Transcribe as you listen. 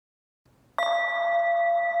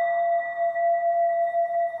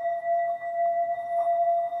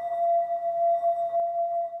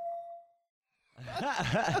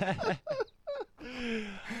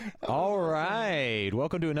All right.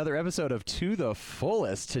 Welcome to another episode of To the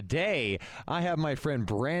Fullest. Today, I have my friend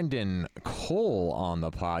Brandon Cole on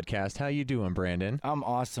the podcast. How you doing, Brandon? I'm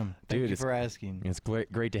awesome. Thank you for asking. It's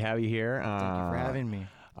great to have you here. Thank you for having me.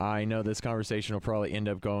 I know this conversation will probably end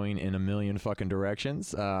up going in a million fucking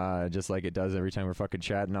directions, just like it does every time we're fucking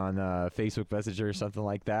chatting on Facebook Messenger or something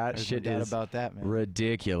like that. There's Shit no doubt is about that, man.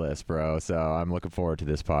 ridiculous, bro. So I'm looking forward to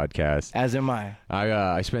this podcast. As am I.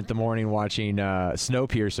 I spent the morning watching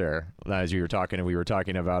Snowpiercer, as we were talking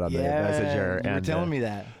about on the Messenger. You were telling me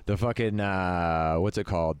that. The fucking what's it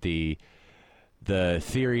called? The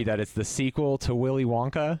theory that it's the sequel to Willy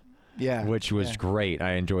Wonka. Yeah. Which was great.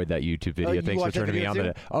 I enjoyed that YouTube video. you Thanks for watched that turning me on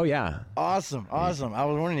video to that. Oh, yeah. Awesome. I was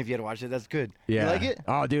wondering if you had watched it. That's good. Yeah. You like it?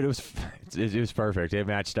 Oh, dude, it was perfect. It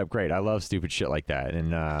matched up great. I love stupid shit like that.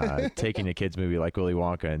 And taking a kid's movie like Willy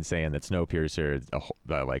Wonka and saying that Snowpiercer is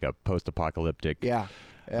like a post-apocalyptic,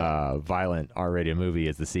 violent R-rated movie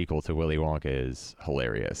is the sequel to Willy Wonka is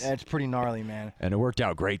hilarious. That's pretty gnarly, man. And it worked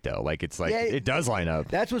out great, though. Like, it's like, it does line up.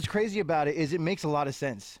 That's what's crazy about it is it makes a lot of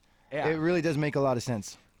sense. Yeah. It really does make a lot of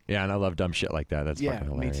sense. Yeah, and I love dumb shit like that. That's fucking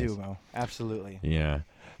hilarious. Me too, Mo. Absolutely. Yeah.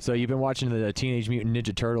 So you've been watching the Teenage Mutant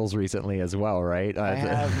Ninja Turtles recently as well, right? I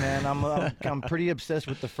have, man. I'm pretty obsessed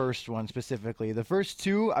with the first one specifically. The first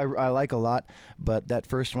two I like a lot, but that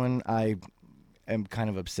first one I am kind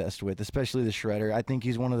of obsessed with, especially the Shredder. I think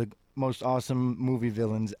he's one of the most awesome movie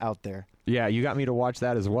villains out there. Yeah, you got me to watch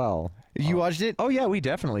that as well. You watched it? Oh, yeah, we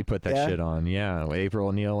definitely put that Yeah? shit on. Yeah, April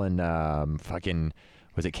O'Neil and fucking...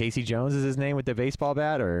 Was it Casey Jones is his name with the baseball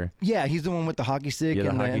bat, or? Yeah, he's the one with the hockey stick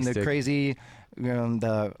and the crazy,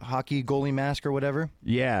 the hockey goalie mask or whatever.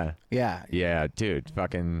 Yeah. Yeah. Yeah, dude,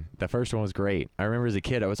 fucking, the first one was great. I remember as a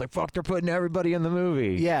kid, I was like, fuck, they're putting everybody in the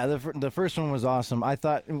movie. Yeah, the first one was awesome. I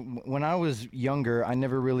thought, when I was younger, I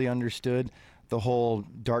never really understood the whole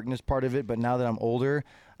darkness part of it, but now that I'm older,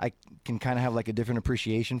 I can kind of have like a different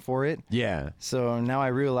appreciation for it. Yeah. So now I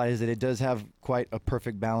realize that it does have quite a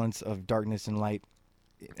perfect balance of darkness and light.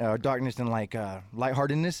 Darkness and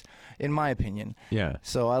lightheartedness, in my opinion. Yeah.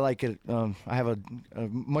 So I like it. I have a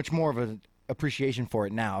much more of an appreciation for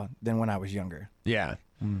it now than when I was younger. Yeah.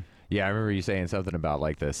 Yeah, I remember you saying something about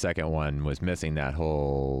like the second one was missing that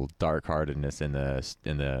whole dark-heartedness in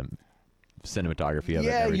the cinematography of it and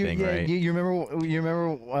everything, right? You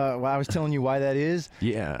remember I was telling you why that is?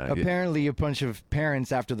 Yeah. Apparently, a bunch of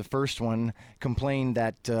parents after the first one complained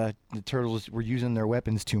that the turtles were using their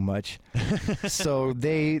weapons too much. So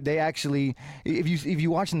they actually, if you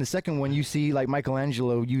watch in the second one, you see like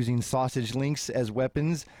Michelangelo using sausage links as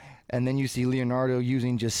weapons. And then you see Leonardo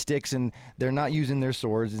using just sticks, and they're not using their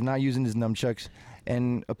swords. He's not using his nunchucks.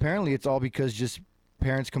 And apparently it's all because just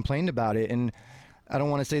parents complained about it. And I don't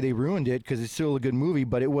want to say they ruined it because it's still a good movie,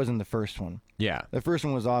 but it wasn't the first one. Yeah. The first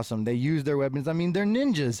one was awesome. They used their weapons. I mean, they're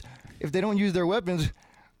ninjas. If they don't use their weapons,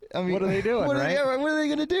 I mean, what are they doing, what right? What are they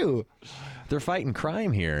going to do? They're fighting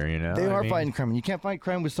crime here, you know? They are fighting crime. You can't fight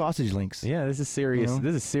crime with sausage links. Yeah, this is serious. You know?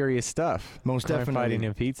 This is serious stuff. Most Crime definitely. fighting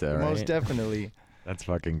in pizza, right? Most definitely. That's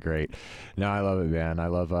fucking great. No, I love it, man. I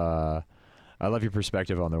love your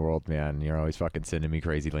perspective on the world, man. You're always fucking sending me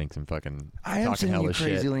crazy links and fucking I am talking sending hella you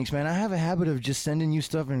crazy shit. links, man. I have a habit of just sending you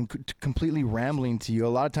stuff and completely rambling to you. A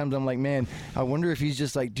lot of times I'm like, man, I wonder if he's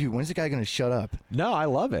just like, dude, when's the guy going to shut up? No, I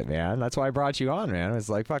love it, man. That's why I brought you on, man. It's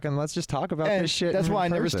like fucking let's just talk about And this shit. that's in why I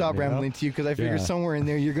never person, stop you know? rambling to you because I figure Yeah. somewhere in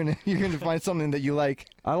there you're gonna find something that you like.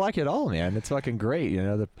 I like it all, man. It's fucking great, you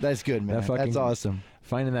know. That's good, man. That's awesome.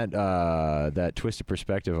 Finding that twisted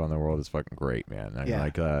perspective on the world is fucking great, man. I mean, Yeah.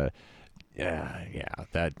 like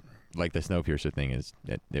that like the Snowpiercer thing it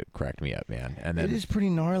cracked me up, man. And then It is pretty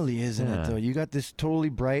gnarly, isn't Yeah. it, though? You got this totally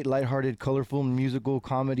bright, lighthearted, colorful, musical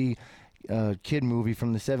comedy kid movie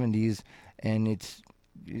from the 70s, and it's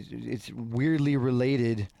weirdly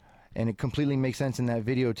related, and it completely makes sense in that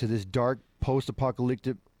video to this dark,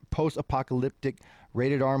 post-apocalyptic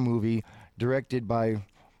rated R movie directed by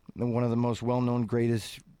one of the most well-known,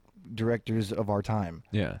 greatest directors of our time.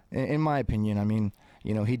 yeah. In my opinion, I mean,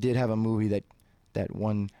 you know, he did have a movie that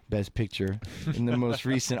won Best Picture in the most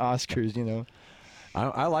recent Oscars, you know.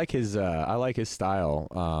 I like his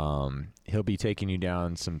style. He'll be taking you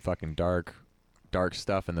down some fucking dark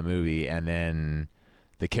stuff in the movie, and then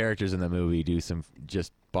the characters in the movie do some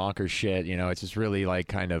just bonkers shit. You know, it's just really like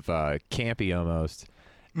kind of campy almost,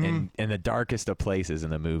 in the darkest of places in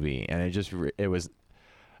the movie, and it was.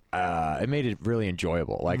 it made it really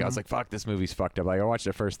enjoyable. Like I was like, fuck, this movie's fucked up. Like I watched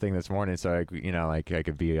the first thing this morning, so I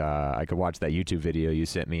could watch that YouTube video you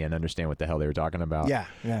sent me and understand what the hell they were talking about. Yeah.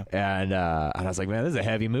 And I was like, man, this is a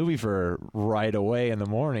heavy movie for right away in the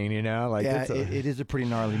morning, Like it is a pretty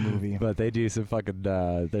gnarly movie. But they do some fucking.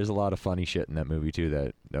 There's a lot of funny shit in that movie too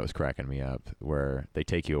that was cracking me up, where they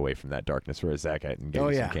take you away from that darkness for a second and give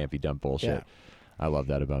you some campy dumb bullshit. Yeah. I love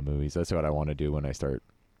that about movies. That's what I want to do when I start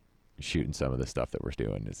shooting some of the stuff that we're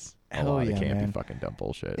doing. Is a lot of campy fucking dumb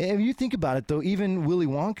bullshit. If you think about it, though, even Willy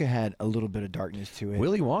Wonka had a little bit of darkness to it.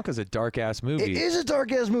 Willy Wonka's a dark ass movie. It is a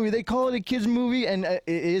dark ass movie. They call it a kids movie, and it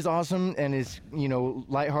is awesome, and it's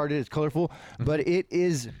lighthearted, it's colorful, but it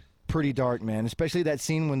is pretty dark, man. Especially that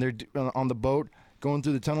scene when they're on the boat going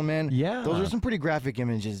through the tunnel, man. Yeah, those are some pretty graphic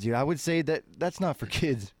images, dude. I would say that's not for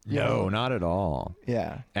kids. No, not at all.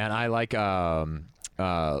 Yeah, and I like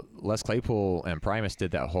Les Claypool and Primus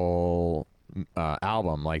did that whole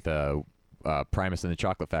album, like the Primus and the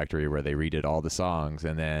Chocolate Factory, where they redid all the songs,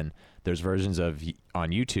 and then there's versions of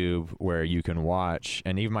on YouTube where you can watch.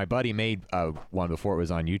 And even my buddy made one before it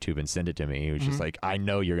was on YouTube and sent it to me. He was just like, I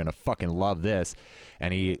know you're gonna fucking love this,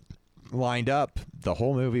 and he lined up the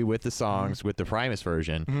whole movie with the songs with the Primus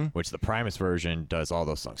version, which the Primus version does all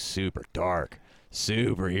those songs super dark,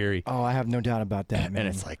 super eerie. Oh, I have no doubt about that, man.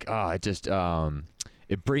 And it's like, it just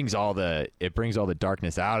it brings all the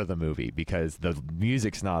darkness out of the movie, because the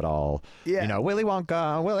music's not all Willy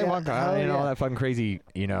Wonka, all that fucking crazy,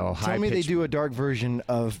 Tell me they do a dark version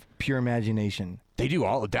of Pure Imagination. They do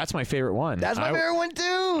all. That's my favorite one. That's my favorite one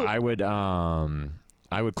too.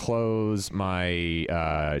 I would close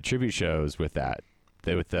my tribute shows with that.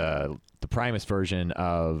 With the Primus version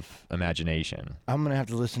of Imagination. I'm gonna have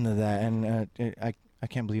to listen to that, and I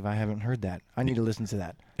can't believe I haven't heard that. I need to listen to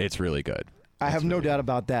that. It's really good. I have no doubt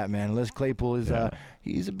about that, man. Les Claypool is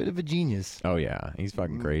he's a bit of a genius. Oh yeah, he's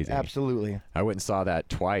fucking crazy. Absolutely. I went and saw that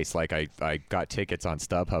twice. Like I got tickets on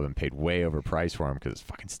StubHub and paid way overpriced for them because it's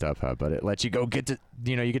fucking StubHub. But it lets you go get to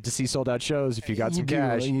you get to see sold out shows if you got some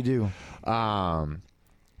cash. You do.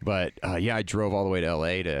 But I drove all the way to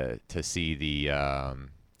LA to see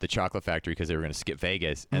the Chocolate Factory because they were going to skip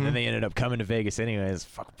Vegas, and then they ended up coming to Vegas anyways.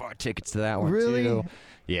 Fuck, bought tickets to that one too.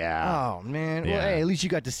 Yeah. Oh man. Yeah. Well, hey, at least you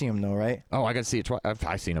got to see him though, right? Oh, I got to see it twice.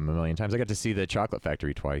 I've seen him a million times. I got to see the Chocolate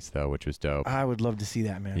Factory twice though, which was dope. I would love to see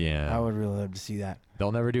that, man. Yeah. I would really love to see that.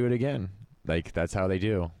 They'll never do it again. Like that's how they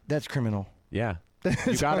do. That's criminal. Yeah.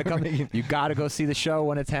 You gotta come. You gotta go see the show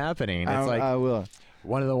when it's happening. It's I will.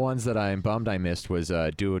 One of the ones that I'm bummed I missed was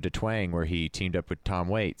Duo de Twang, where he teamed up with Tom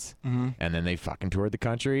Waits, and then they fucking toured the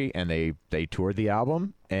country, and they toured the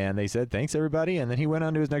album, and they said thanks everybody, and then he went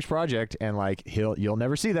on to his next project, and like you'll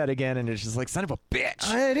never see that again, and it's just like son of a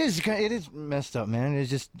bitch. It is messed up, man.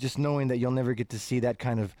 It's just knowing that you'll never get to see that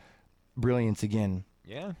kind of brilliance again.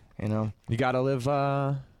 Yeah, you gotta live.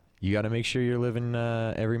 You got to make sure you're living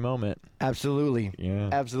every moment. Absolutely. Yeah.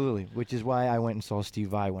 Absolutely. Which is why I went and saw Steve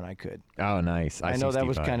Vai when I could. Oh, nice. I know that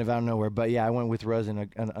was kind of out of nowhere, but yeah, I went with Ruz and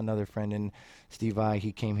another friend, and Steve Vai.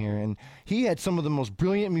 He came here, and he had some of the most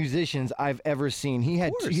brilliant musicians I've ever seen. He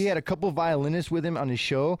had a couple of violinists with him on his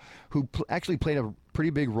show who actually played a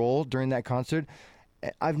pretty big role during that concert.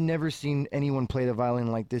 I've never seen anyone play the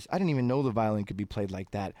violin like this. I didn't even know the violin could be played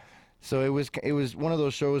like that. So it was one of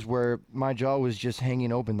those shows where my jaw was just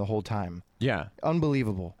hanging open the whole time. Yeah.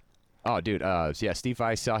 Unbelievable. Oh, dude. Steve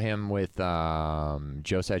Vai, saw him with Joe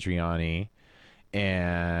Satriani,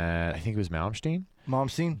 and I think it was Malmsteen.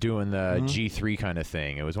 Doing the G3 kind of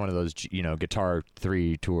thing. It was one of those, Guitar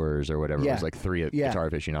 3 tours or whatever. Yeah. It was like 3 guitar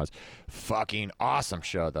aficionados. Fucking awesome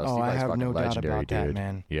show, though. Oh, Steve I Vai's have no doubt legendary, about that, dude.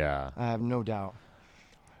 man. Yeah. I have no doubt.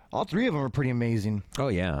 All three of them are pretty amazing. Oh,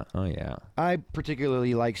 yeah. Oh, yeah. I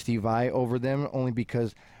particularly like Steve Vai over them only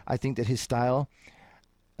because I think that his style,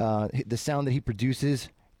 the sound that he produces,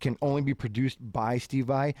 can only be produced by Steve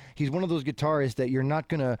Vai. He's one of those guitarists that you're not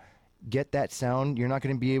going to get that sound. You're not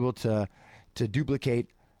going to be able to duplicate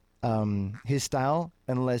his style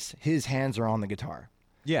unless his hands are on the guitar.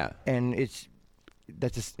 Yeah. And it's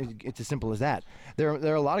as simple as that. There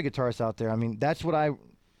are a lot of guitarists out there. I mean, that's what I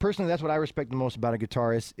respect the most about a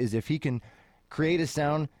guitarist, is if he can create a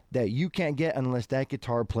sound that you can't get unless that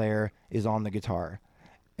guitar player is on the guitar.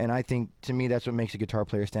 And I think, to me, that's what makes a guitar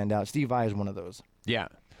player stand out. Steve Vai is one of those. Yeah.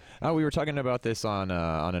 We were talking about this on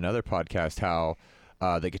another podcast, how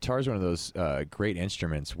the guitar is one of those great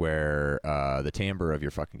instruments where the timbre of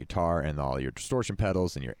your fucking guitar and all your distortion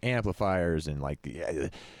pedals and your amplifiers and like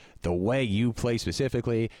the way you play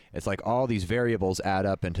specifically, it's like all these variables add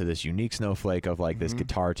up into this unique snowflake of like this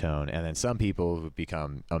guitar tone. And then some people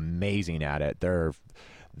become amazing at it.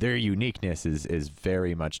 their uniqueness is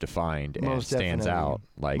very much defined and stands out,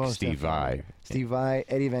 like Most Steve Vai. Steve Vai,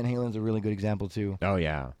 Eddie Van Halen's a really good example too. Oh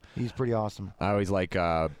yeah, he's pretty awesome. I always like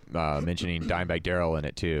mentioning Dimebag Darrell in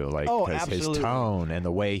it too, like because his tone and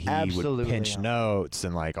the way he would pinch notes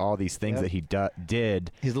and like all these things that he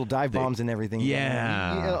did. His little dive bombs and everything.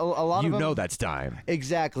 Yeah, a lot of them, know that's Dime.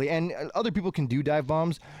 Exactly, and other people can do dive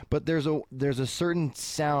bombs, but there's a certain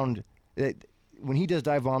sound that when he does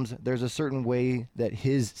dive bombs, there's a certain way that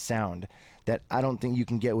his sound that I don't think you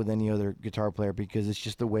can get with any other guitar player, because it's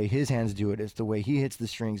just the way his hands do it. It's the way he hits the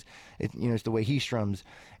strings. It's the way he strums.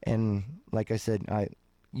 And like I said,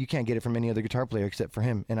 you can't get it from any other guitar player except for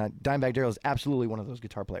him. And Dimebag Darrell is absolutely one of those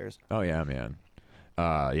guitar players. Oh yeah, man.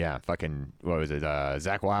 Yeah, fucking what was it?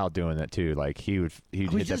 Zakk Wylde doing that too. Like he'd hit that pinch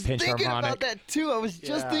harmonic. I was just thinking about that too. I was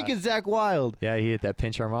just thinking Zakk Wylde. Yeah, he hit that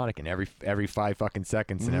pinch harmonic in every 5 fucking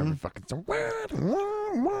seconds and every fucking.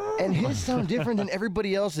 And his sound different than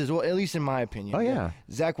everybody else's. Well, at least in my opinion. Oh yeah.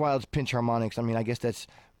 Zakk Wylde's pinch harmonics. I mean, I guess that's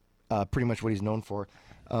pretty much what he's known for.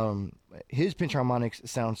 His pinch harmonics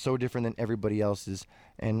sound so different than everybody else's,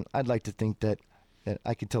 and I'd like to think that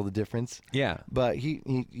I could tell the difference. Yeah. But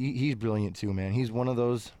he's brilliant too, man. He's one of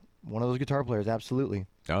those guitar players, absolutely.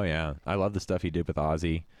 Oh yeah, I love the stuff he did with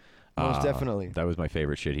Ozzy. Most definitely. That was my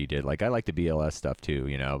favorite shit he did. Like I like the BLS stuff too,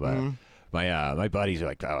 but my buddies are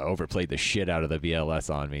like overplayed the shit out of the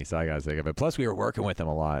BLS on me, so I got sick of it. Plus we were working with him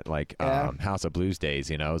a lot, like House of Blues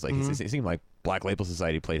days. It was like it seemed like Black Label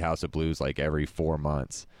Society played House of Blues like every 4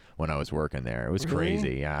 months when I was working there. It was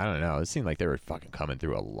crazy. Yeah, I don't know. It seemed like they were fucking coming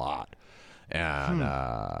through a lot. And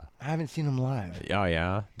I haven't seen them live. Oh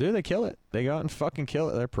yeah, dude, they kill it. They go out and fucking kill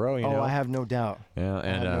it. They're pro, you know. I have no doubt.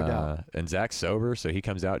 Yeah, and Zach's sober, so he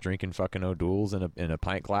comes out drinking fucking O'Doul's in a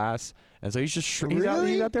pint glass, and so he's just he's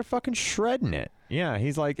out there fucking shredding it. Yeah,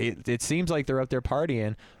 he's like it seems like they're up there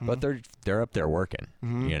partying, but they're up there working,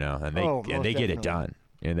 and they get it done,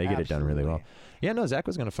 and they get it done really well. Yeah, no, Zach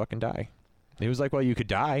was gonna fucking die. He was like, well, you could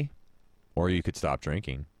die, or you could stop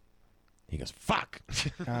drinking. He goes, fuck.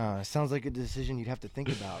 Sounds like a decision you'd have to think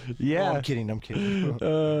about. Yeah. Oh, I'm kidding.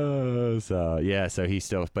 So he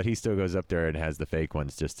still goes up there and has the fake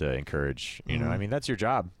ones just to encourage, I mean, that's your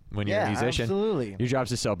job when you're a musician. Absolutely. Your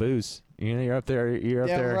job's to sell booze. You're up there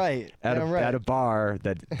at a bar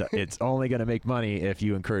that it's only going to make money if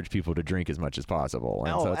you encourage people to drink as much as possible.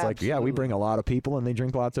 And so it's like, we bring a lot of people and they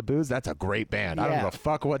drink lots of booze. That's a great band. I don't give a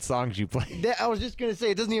fuck what songs you play. I was just going to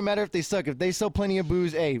say, it doesn't even matter if they suck. If they sell plenty of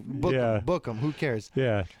booze, hey, book them. Who cares?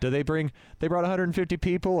 Yeah. They brought 150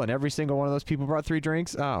 people and every single one of those people brought 3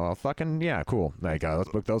 drinks. Oh, well, fucking, yeah, cool. Like, let's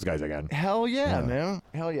book those guys again. Hell yeah, man.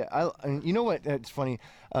 Hell yeah. And you know what? It's funny.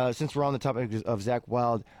 Since we're on the topic of Zakk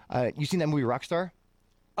Wylde, you seen that movie Rockstar?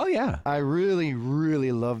 Oh yeah. I really,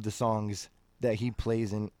 really love the songs that he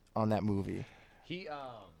plays on that movie.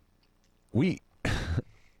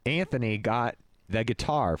 Anthony got the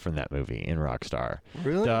guitar from that movie in Rockstar.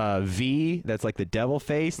 Really? The V, that's like the devil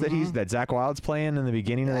face that that Zakk Wylde's playing in the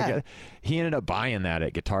beginning of the he ended up buying that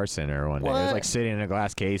at Guitar Center one day. It was like sitting in a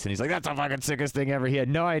glass case, and he's like, "That's the fucking sickest thing ever." He had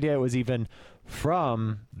no idea it was even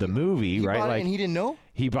from the movie, he right? Bought it and he didn't know.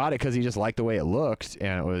 He bought it because he just liked the way it looked,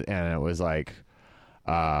 and it was like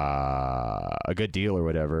a good deal or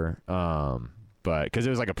whatever. But because it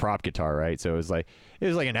was like a prop guitar, right? So it was like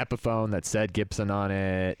an Epiphone that said Gibson on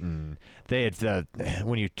it, and they had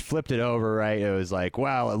when you flipped it over, right? It was like,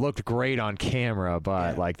 wow, it looked great on camera,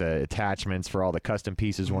 but like the attachments for all the custom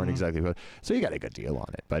pieces weren't exactly what. So you got a good deal on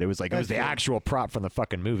it, but it was like it was the actual prop from the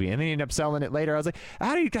fucking movie, and then he ended up selling it later. I was like,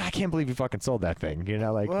 I can't believe you fucking sold that thing,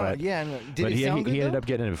 Like, well, he ended up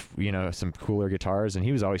getting some cooler guitars, and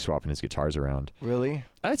he was always swapping his guitars around. Really?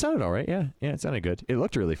 It sounded all right, yeah, it sounded good. It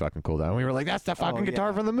looked really fucking cool though. And we were like, that's the fucking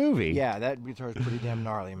guitar from the movie. Yeah, that guitar is pretty damn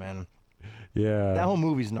gnarly, man. Yeah, that whole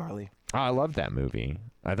movie's gnarly. Oh, I loved that movie.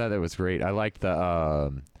 I thought that was great. I liked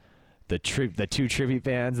the two tribute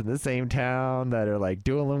bands in the same town that are like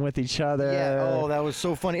dueling with each other. Yeah. Oh, that was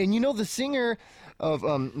so funny. And the singer of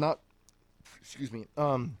Mark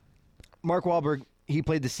Wahlberg. He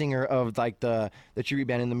played the singer of like the tribute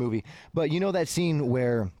band in the movie. But that scene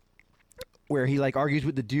where he like argues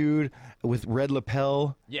with the dude with red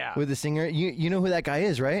lapel. Yeah. With the singer. You know who that guy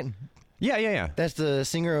is, right? Yeah. That's the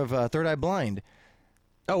singer of Third Eye Blind.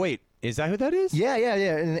 Oh wait. Is that who that is? Yeah.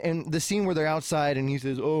 And the scene where they're outside and he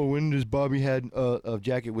says, "Oh, when does Bobby had a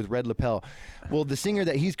jacket with red lapel?" Well, the singer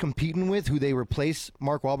that he's competing with, who they replace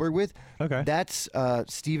Mark Wahlberg with, that's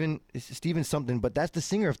Steven something, but that's the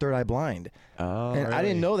singer of Third Eye Blind. Oh, and really? I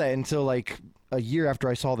didn't know that until like a year after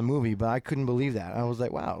I saw the movie, but I couldn't believe that. I was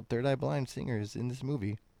like, wow, Third Eye Blind singer is in this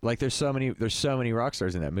movie. Like there's so many rock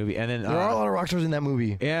stars in that movie, and then there are a lot of rock stars in that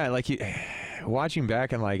movie. Yeah, like watching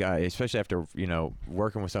back and like especially after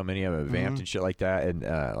working with so many of them, Vamped and shit like that, and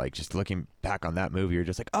like just looking back on that movie, you're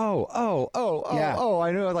just like, I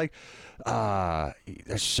know, like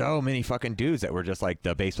there's so many fucking dudes that were just like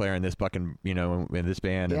the bass player in this fucking in this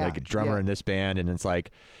band and like a drummer in this band, and it's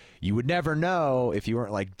like you would never know if you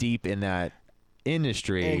weren't like deep in that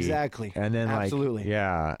industry. Exactly. And then absolutely.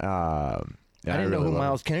 I didn't know who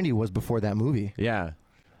Myles Kennedy was before that movie. Yeah.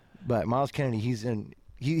 But Myles Kennedy, he's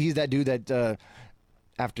that dude that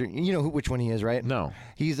after which one he is, right? No.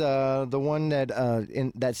 He's the one that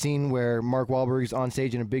in that scene where Mark Wahlberg's on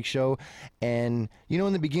stage in a big show, and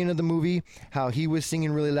in the beginning of the movie how he was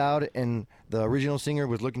singing really loud and the original singer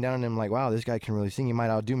was looking down on him like, wow, this guy can really sing, he might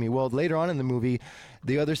outdo me. Well, later on in the movie,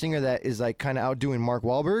 the other singer that is like kind of outdoing Mark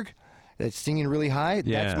Wahlberg, that's singing really high,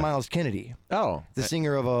 that's Myles Kennedy. Oh. The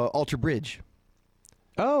singer of Alter Bridge.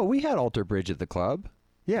 Oh, we had Alter Bridge at the club.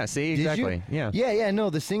 Yeah, see, exactly. Yeah.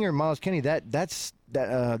 No, the singer Myles Kennedy. That's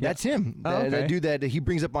him. That dude that he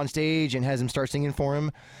brings up on stage and has him start singing for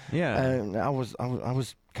him. Yeah. I was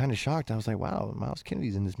kind of shocked. I was like, wow, Myles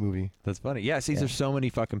Kennedy's in this movie. That's funny. Yeah. See, there's so many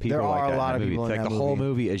fucking people. There like are that a lot in of the people movie. in It's like that the whole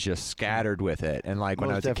movie. movie is just scattered with it. And like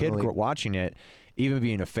when I was a kid watching it, even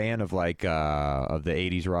being a fan of like of the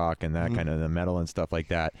 80s rock and that kind of the metal and stuff like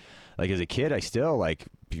that, like as a kid, I still like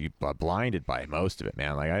be blinded by most of it,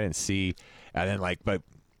 man. Like I didn't see, and then like, but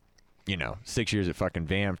 6 years at fucking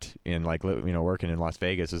Vamped in like working in Las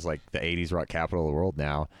Vegas is like the 80s rock capital of the world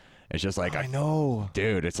now. It's just like I know,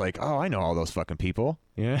 dude. It's like, oh, I know all those fucking people.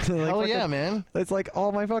 Yeah, like, hell yeah, man. It's like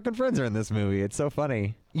all my fucking friends are in this movie. It's so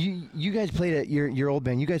funny. You guys played at your old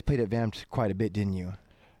band. You guys played at Vamped quite a bit, didn't you?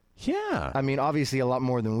 Yeah. I mean, obviously a lot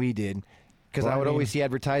more than we did, because I would always see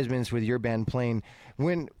advertisements with your band playing.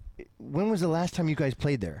 When was the last time you guys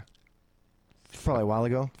played there? Probably a while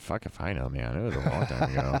ago. Fuck if I know, man. It was a long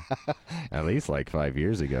time ago. At least like 5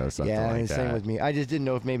 years ago, something like that. Yeah, same with me. I just didn't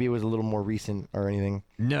know if maybe it was a little more recent or anything.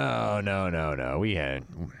 No. We had.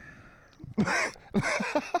 I'm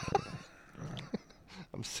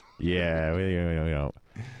sorry. Yeah, we don't.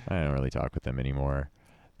 I don't really talk with them anymore.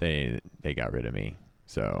 They got rid of me.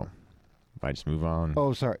 So if I just move on.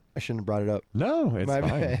 Oh, sorry. I shouldn't have brought it up. No, it's My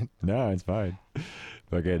fine. bad. No, it's fine.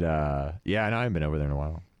 Fucking yeah, and I haven't been over there in a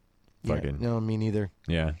while. Fucking no, me neither.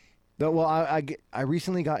 Yeah. Well, I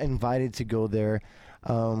recently got invited to go there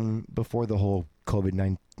before the whole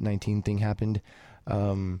COVID-19 thing happened.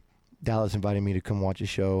 Dallas invited me to come watch a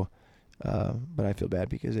show, but I feel bad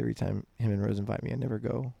because every time him and Rose invite me, I never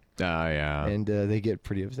go. Oh, yeah. And they get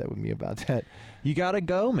pretty upset with me about that. You got to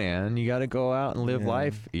go, man. You got to go out and live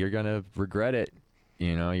life. You're going to regret it.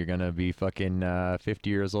 You're going to be fucking 50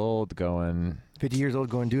 years old going... 50 years old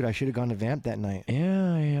going, dude, I should have gone to Vamp that night.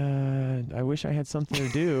 Yeah, I wish I had something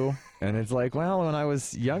to do. And it's like, well, when I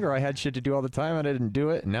was younger, I had shit to do all the time and I didn't do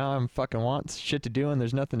it. And now I'm fucking want shit to do and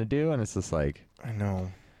there's nothing to do. And it's just like... I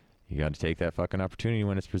know. You got to take that fucking opportunity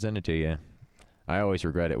when it's presented to you. I always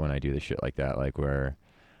regret it when I do this shit like that, like where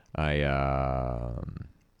when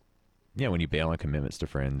you bail on commitments to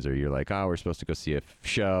friends, or you're like, oh, we're supposed to go see a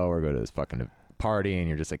show or go to this fucking party, and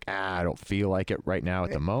you're just like, I don't feel like it right now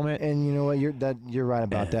at the moment. And you know what, you're right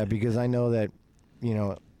about that, because I know that,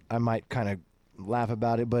 I might kind of laugh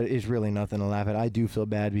about it, but it's really nothing to laugh at. I do feel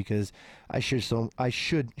bad because I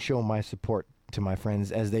should show my support to my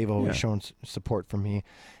friends, as they've always shown support for me.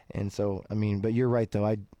 And so, I mean, but you're right though.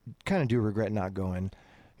 I kind of do regret not going.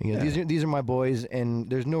 These are my boys, and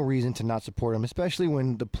there's no reason to not support them, especially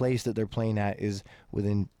when the place that they're playing at is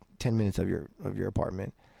within 10 minutes of your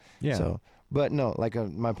apartment. Yeah. So, but no, like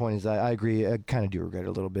my point is, I agree. I kind of do regret it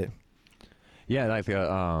a little bit. Yeah, like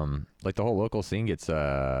the whole local scene gets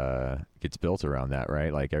built around that,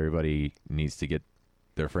 right? Like everybody needs to get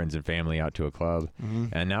their friends and family out to a club,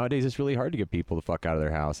 and nowadays it's really hard to get people the fuck out of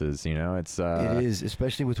their houses. It's it is,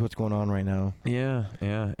 especially with what's going on right now. Yeah,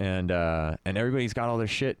 and everybody's got all their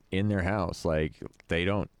shit in their house. Like they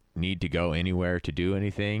don't need to go anywhere to do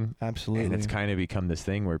anything. Absolutely. And it's kind of become this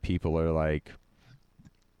thing where people are like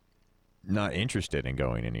not interested in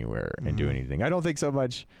going anywhere and doing anything. I don't think so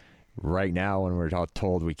much right now when we're all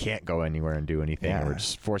told we can't go anywhere and do anything, and we're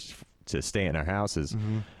just forced to stay in our houses.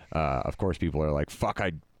 Of course, people are like, fuck,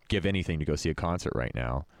 I'd give anything to go see a concert right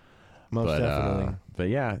now. Most definitely. But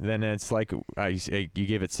yeah, then it's like you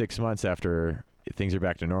give it 6 months after things are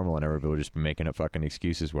back to normal, and everybody will just be making up fucking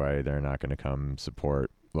excuses why they're not going to come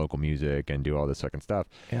support local music and do all this fucking stuff.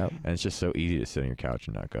 Yep. And it's just so easy to sit on your couch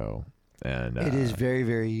and not go. And it is very,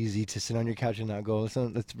 very easy to sit on your couch and not go. So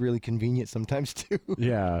that's really convenient sometimes too.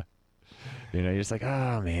 Yeah. You're just like,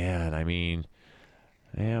 oh man, I mean,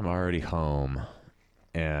 I'm already home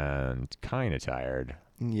and kind of tired.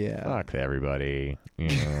 Yeah. Fuck everybody.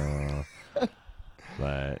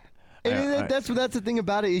 But that's the thing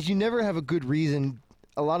about it is you never have a good reason.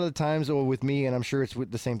 A lot of the times, or with me, and I'm sure it's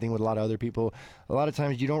the same thing with a lot of other people, a lot of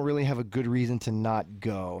times you don't really have a good reason to not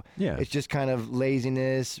go. Yeah. It's just kind of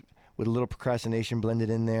laziness with a little procrastination blended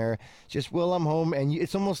in there. Just, well, I'm home, and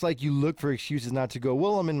it's almost like you look for excuses not to go.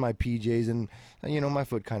 Well, I'm in my PJs, and, my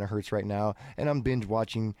foot kind of hurts right now, and I'm binge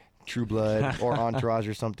watching True Blood or Entourage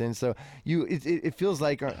or something. So it feels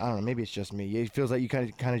like, I don't know, maybe it's just me. It feels like you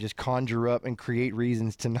kind of just conjure up and create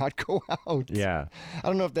reasons to not go out. Yeah. I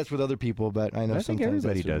don't know if that's with other people, but I know I think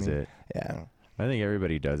everybody does it. Yeah. I think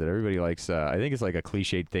everybody does it. Everybody likes, I think it's like a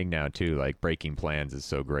cliched thing now too, like breaking plans is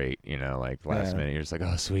so great, like last minute you're just like,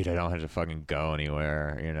 oh sweet, I don't have to fucking go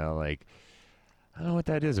anywhere, like, I don't know what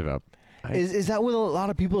that is about. Is that with a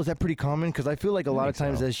lot of people? Is that pretty common? Because I feel like a lot of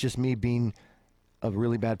times that's just me being a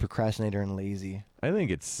really bad procrastinator and lazy. I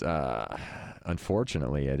think it's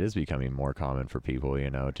unfortunately it is becoming more common for people,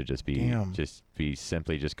 to just be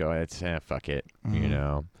simply just go, it's fuck it,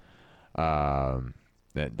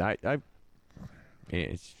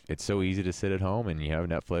 it's so easy to sit at home and you have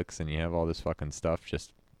Netflix and you have all this fucking stuff,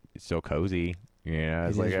 just it's so cozy.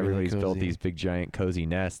 It's like everybody's built these big giant cozy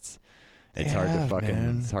nests. It's hard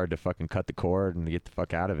to fucking cut the cord and get the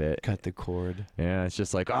fuck out of it. Cut the cord. Yeah, it's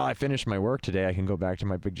just like, oh, I finished my work today. I can go back to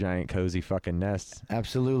my big giant cozy fucking nest.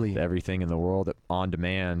 Absolutely. Everything in the world on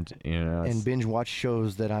demand, And binge watch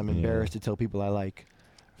shows that I'm embarrassed to tell people I like.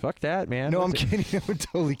 Fuck that, man. No, I'm kidding. I'm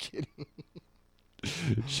totally kidding.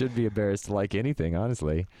 Should be embarrassed to like anything,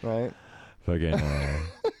 honestly. Right. Fucking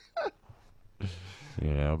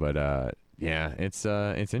but yeah, it's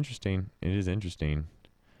interesting. It is interesting.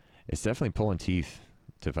 It's definitely pulling teeth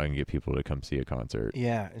to fucking get people to come see a concert.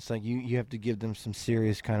 Yeah, it's like you have to give them some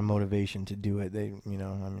serious kind of motivation to do it. They,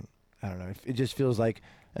 I don't know. It just feels like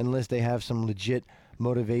unless they have some legit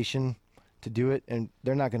motivation to do it, and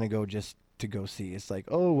they're not going to go just to go see. It's like,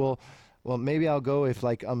 oh, well, maybe I'll go if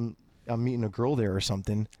like I'm meeting a girl there or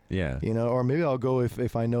something. Yeah. Or maybe I'll go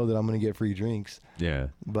if I know that I'm going to get free drinks. Yeah.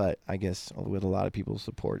 But I guess with a lot of people's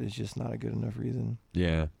support, it's just not a good enough reason.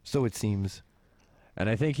 Yeah. So it seems. And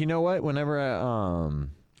I think, you know what? Whenever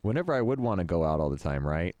I would want to go out all the time,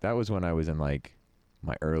 right? That was when I was in like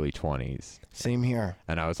my early 20s. Same here.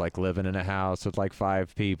 And I was like living in a house with like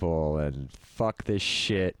 5 people and fuck this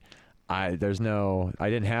shit. I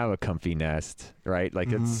didn't have a comfy nest, right?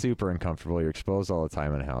 Like it's super uncomfortable. You're exposed all the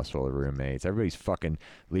time in a house full of roommates. Everybody's fucking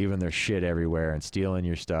leaving their shit everywhere and stealing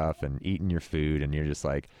your stuff and eating your food, and you're just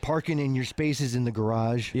like parking in your spaces in the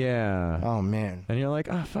garage. Yeah. Oh man. And you're like,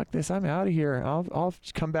 oh fuck this, I'm out of here. I'll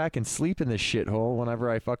come back and sleep in this shithole whenever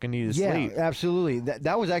I fucking need to sleep. Yeah, absolutely.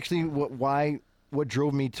 That was actually what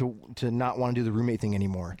drove me to not want to do the roommate thing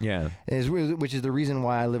anymore. Yeah. Which is the reason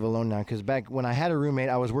why I live alone now. Because back when I had a roommate,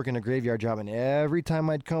 I was working a graveyard job, and every time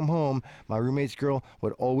I'd come home, my roommate's girl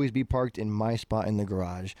would always be parked in my spot in the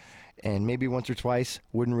garage. And maybe once or twice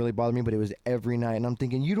wouldn't really bother me, but it was every night. And I'm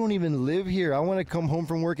thinking, you don't even live here. I want to come home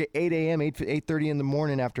from work at 8 a.m., 8:30 in the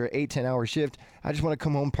morning after an 8-10-hour shift. I just want to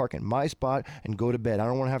come home, park in my spot, and go to bed. I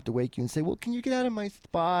don't want to have to wake you and say, well, can you get out of my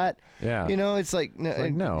spot? Yeah. It's like,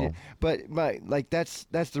 no. But like that's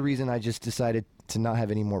the reason I just decided to not have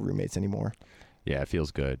any more roommates anymore. Yeah, it feels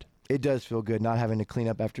good. It does feel good not having to clean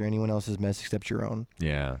up after anyone else's mess except your own.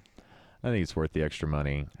 Yeah. I think it's worth the extra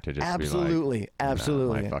money to just absolutely, be like,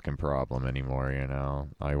 absolutely, not my fucking problem anymore.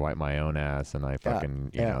 I wipe my own ass, and I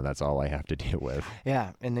fucking, that's all I have to deal with.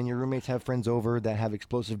 Yeah, and then your roommates have friends over that have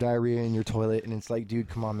explosive diarrhea in your toilet, and it's like, dude,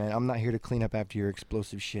 come on, man, I'm not here to clean up after your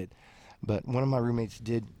explosive shit. But one of my roommates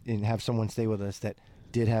did have someone stay with us that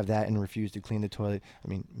did have that and refused to clean the toilet. I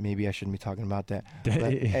mean, maybe I shouldn't be talking about that.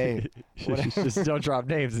 But, hey, just don't drop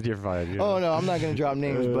names and you're fine. Oh no, I'm not going to drop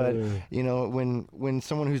names. But when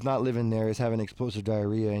someone who's not living there is having explosive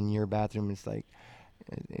diarrhea in your bathroom, it's like,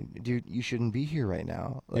 dude, you shouldn't be here right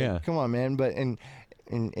now. Like, yeah. Come on, man. But and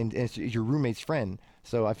it's your roommate's friend.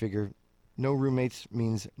 So I figure no roommates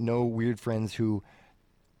means no weird friends who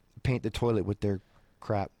paint the toilet with their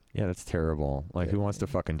crap. Yeah, that's terrible. Like, who wants to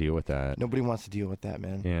fucking deal with that? Nobody wants to deal with that,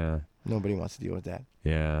 man. Yeah. Nobody wants to deal with that.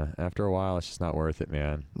 Yeah. After a while, it's just not worth it,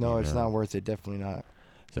 man. No, it's not worth it. Definitely not.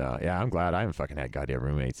 So, yeah, I'm glad I haven't fucking had goddamn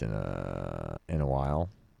roommates in a while.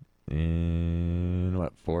 In,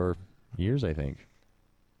 4 years, I think.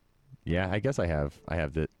 Yeah, I guess I have. I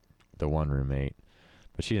have the one roommate.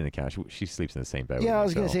 But she didn't count. She sleeps in the same bed with me. Yeah, I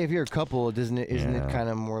was going to say, if you're a couple, isn't it kind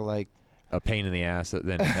of more like a pain in the ass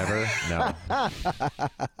than ever? No.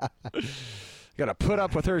 Gotta put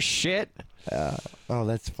up with her shit. Oh,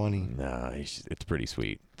 that's funny. No, it's pretty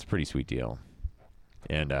sweet. It's a pretty sweet deal.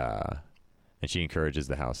 And she encourages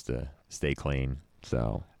the house to stay clean,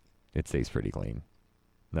 so it stays pretty clean.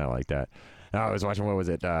 not like that. I was watching, what was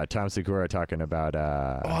it? Tom Segura talking about.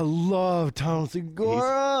 I love Tom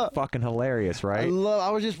Segura. He's fucking hilarious, right? I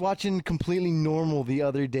was just watching Completely Normal the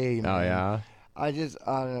other day, man. Oh, yeah? I don't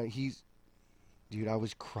know. Dude, I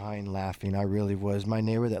was crying laughing. I really was. My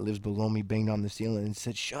neighbor that lives below me banged on the ceiling and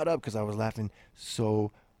said, "Shut up," because I was laughing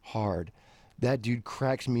so hard. That dude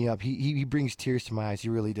cracks me up. He brings tears to my eyes. He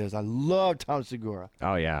really does. I love Tom Segura.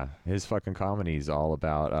 Oh, yeah. His fucking comedy is all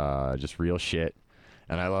about just real shit.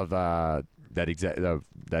 And I love that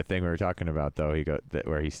thing we were talking about, though.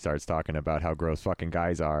 Where he starts talking about how gross fucking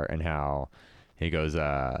guys are, and how he goes,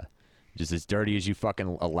 just as dirty as you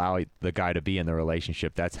fucking allow the guy to be in the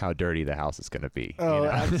relationship, that's how dirty the house is going to be. Oh,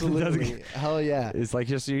 absolutely. Hell yeah. It's like,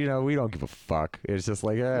 just, we don't give a fuck. It's just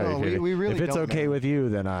like, we really if it's don't, okay man. with you,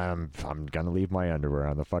 then I'm going to leave my underwear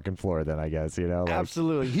on the fucking floor then, I guess, Like,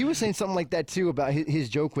 absolutely. He was saying something like that, too, about his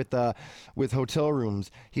joke with hotel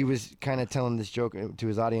rooms. He was kind of telling this joke to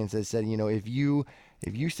his audience that said, if you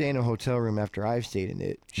stay in a hotel room after I've stayed in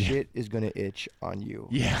it, shit is going to itch on you.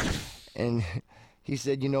 Yeah. And he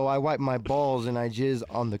said, I wipe my balls and I jizz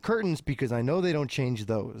on the curtains because I know they don't change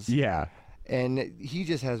those. Yeah. And he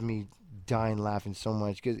just has me dying laughing so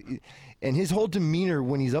much. And his whole demeanor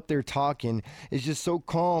when he's up there talking is just so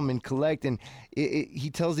calm and collect. And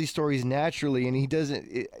he tells these stories naturally, and he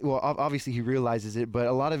doesn't, obviously he realizes it, but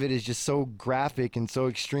a lot of it is just so graphic and so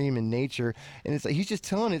extreme in nature. And it's like he's just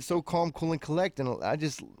telling it so calm, cool, and collect. And I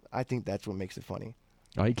think that's what makes it funny.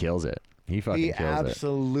 Oh, he kills it. He fucking kills it. He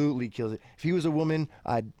absolutely kills it. If he was a woman,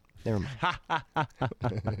 never mind.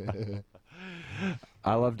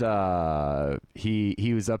 I loved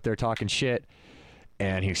he was up there talking shit,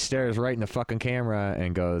 and he stares right in the fucking camera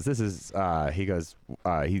and goes, "This is," he goes,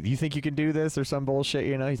 "You think you can do this or some bullshit?"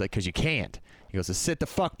 He's like, "'Cause you can't." He goes, "So sit the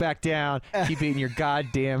fuck back down, keep eating your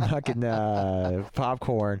goddamn fucking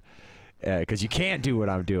popcorn. Because you can't do what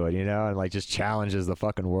I'm doing, and like just challenges the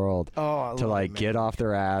fucking world to like get off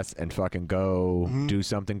their ass and fucking go do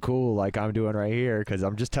something cool like I'm doing right here, because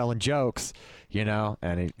I'm just telling jokes,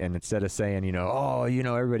 and instead of saying,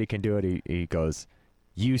 everybody can do it, he goes,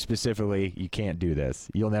 "You specifically, you can't do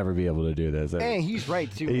this. You'll never be able to do this." And he's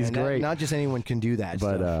right too. He's man. great. Not just anyone can do that.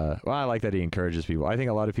 But I like that he encourages people. I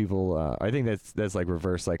think a lot of people. I think that's like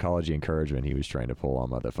reverse psychology encouragement he was trying to pull on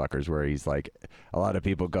motherfuckers. Where he's like, a lot of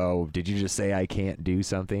people go, "Did you just say I can't do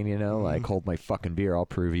something?" Like, hold my fucking beer, I'll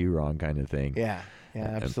prove you wrong, kind of thing. Yeah,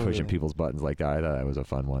 absolutely. And pushing people's buttons like that. I thought that was a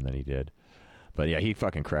fun one that he did. But yeah, he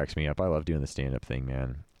fucking cracks me up. I love doing the stand-up thing,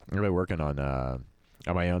 man. I'm really working on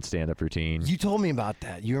my own stand-up routine. You told me about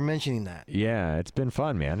that. You were mentioning that. Yeah, it's been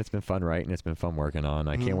fun, man. It's been fun writing. It's been fun working on.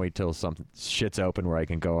 I can't wait till some shit's open where I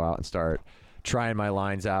can go out and start trying my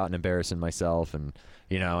lines out and embarrassing myself. And,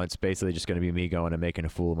 it's basically just going to be me going and making a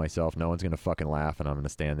fool of myself. No one's going to fucking laugh, and I'm going to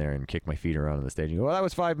stand there and kick my feet around on the stage and go, "Well, that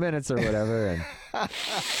was 5 minutes," or whatever. And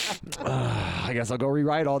I guess I'll go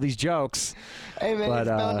rewrite all these jokes. Hey, man, it's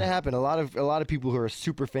bound to happen. A lot of people who are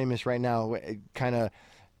super famous right now kind of,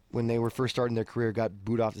 when they were first starting their career, got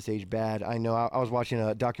booed off the stage bad. I know I was watching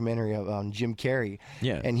a documentary of Jim Carrey,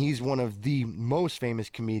 and he's one of the most famous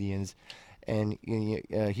comedians, and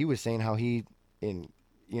he was saying how his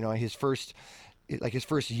first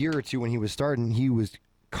year or two when he was starting, he was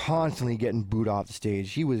constantly getting booed off the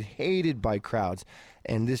stage. He was hated by crowds,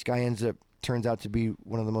 and this guy turns out to be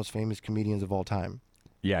one of the most famous comedians of all time.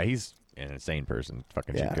 Yeah, he's an insane person,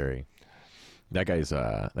 fucking Jim Carrey. That guy's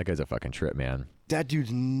a fucking trip, man. That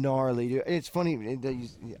dude's gnarly, dude. It's funny.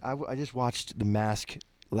 I just watched The Mask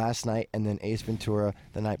last night and then Ace Ventura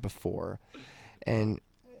the night before, and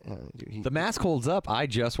dude, The Mask holds up. I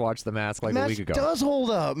just watched The Mask a week ago. It does hold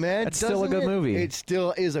up, man. It's still a good movie. It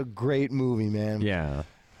still is a great movie, man. Yeah.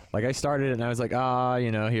 Like, I started it and I was like,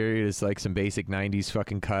 here is like some basic 90s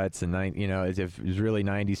fucking cuts, and it was really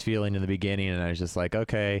 90s feeling in the beginning, and I was just like,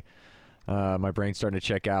 okay, my brain's starting to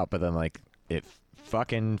check out, but then like it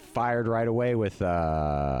fucking fired right away with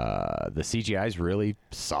the CGI is really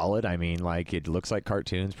solid. I mean, like, it looks like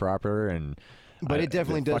cartoons proper, but it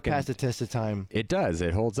definitely does pass the test of time. It does.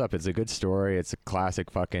 It holds up. It's a good story. It's a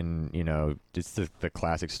classic fucking, it's the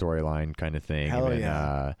classic storyline kind of thing. Hell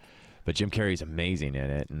yeah. But Jim Carrey's amazing in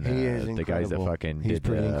it, and he is the guys that fucking He's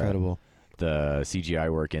pretty incredible. The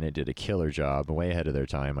CGI work in it did a killer job, way ahead of their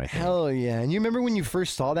time, I think. Hell yeah. And you remember when you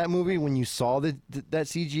first saw that movie, when you saw that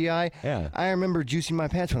CGI? Yeah. I remember juicing my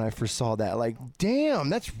pants when I first saw that. Like, damn,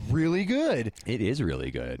 that's really good. It is really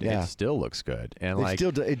good. Yeah. It still looks good. And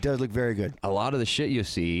it does look very good. A lot of the shit you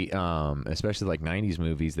see, especially like 90s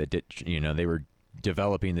movies that did, they were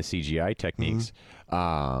developing the CGI techniques.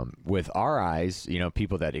 With our eyes, you know,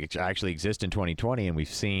 people that actually exist in 2020, and we've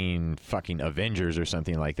seen fucking Avengers or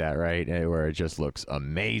something like that, right? Where it just looks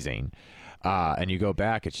amazing. And you go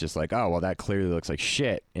back, it's just like, oh, well, that clearly looks like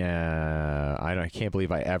shit. I can't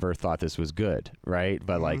believe I ever thought this was good, right?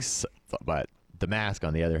 But but The Mask,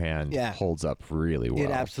 on the other hand, holds up really well. It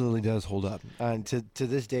absolutely does hold up. To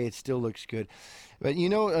this day, it still looks good. But you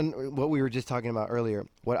know, what we were just talking about earlier,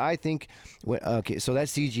 what I think, okay, so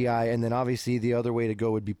that's CGI, and then obviously the other way to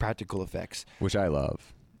go would be practical effects. Which I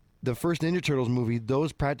love. The first Ninja Turtles movie,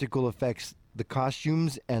 those practical effects, the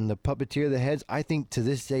costumes and the puppeteer, the heads, I think to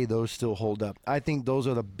this day those still hold up. I think those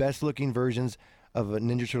are the best looking versions of a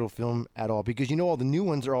Ninja Turtle film at all, because you know all the new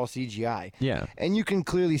ones are all CGI. Yeah. And you can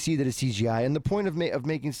clearly see that it's CGI. And the point of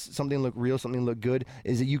making something look real, something look good,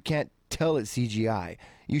 is that you can't tell it's CGI.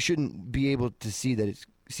 You shouldn't be able to see that it's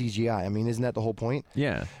CGI. I mean, isn't that the whole point?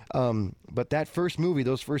 Yeah. But that first movie,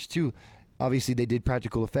 those first two, obviously they did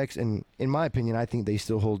practical effects, and in my opinion, I think they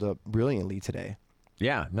still hold up brilliantly today.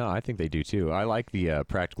 Yeah, no, I think they do too. I like the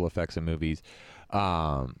practical effects in movies.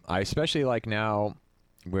 I especially like now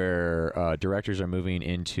where directors are moving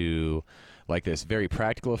into like this very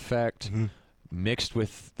practical effect mixed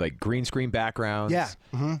with like green screen backgrounds,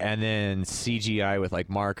 and then CGI with like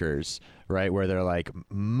markers, right? Where they're like,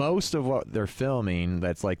 most of what they're filming,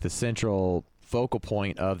 that's like the central focal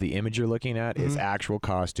point of the image you're looking at, is actual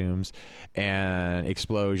costumes and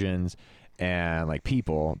explosions and like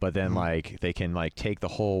people, but then like they can like take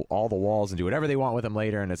all the walls and do whatever they want with them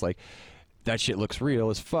later, and it's like that shit looks real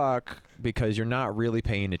as fuck because you're not really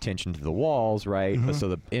paying attention to the walls, right? But so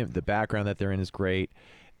the background that they're in is great,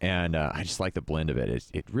 and I just like the blend of it.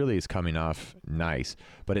 It really is coming off nice,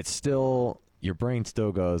 but it's still, your brain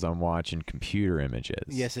still goes, I'm watching computer images.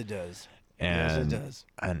 Yes, it does. And, yes, it does.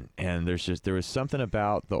 And there was something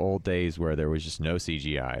about the old days where there was just no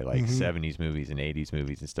CGI, like 70s movies and 80s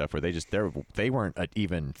movies and stuff, where they weren't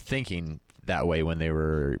even thinking that way when they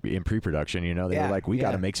were in pre-production. You know, they were like, we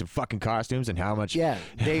got to make some fucking costumes, and how much? Yeah,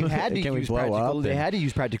 they had to use practical. They had to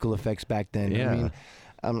use practical effects back then. Yeah.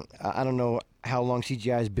 I mean, I don't know how long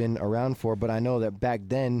CGI has been around for, but I know that back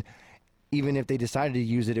then, even if they decided to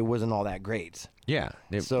use it, it wasn't all that great. Yeah,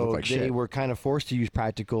 so they were kind of forced to use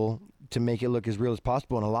practical to make it look as real as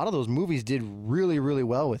possible, and a lot of those movies did really, really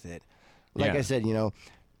well with it. Like I said, you know,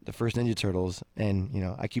 the first Ninja Turtles, and you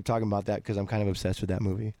know, I keep talking about that because I'm kind of obsessed with that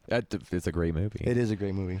movie. It's a great movie. It is a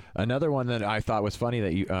great movie. Another one that I thought was funny,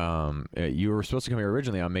 that you were supposed to come here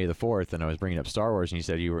originally on May the 4th, and I was bringing up Star Wars, and you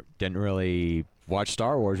said you didn't really watch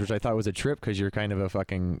Star Wars, which I thought was a trip because you're kind of a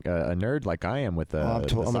fucking a nerd like I am with the I'm a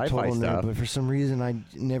total stuff. Nerd, but for some reason I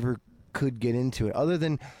never could get into it, other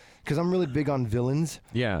than because I'm really big on villains.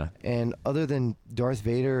 Yeah. And other than Darth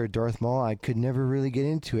Vader or Darth Maul, I could never really get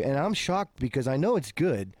into it. And I'm shocked because I know it's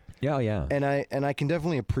good. Yeah, yeah. And I can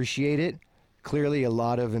definitely appreciate it. Clearly, a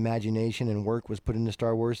lot of imagination and work was put into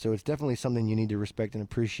Star Wars, so it's definitely something you need to respect and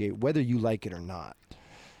appreciate, whether you like it or not.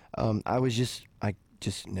 I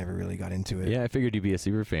just never really got into it. Yeah, I figured you'd be a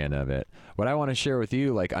super fan of it. What I want to share with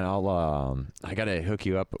you, like, and I gotta hook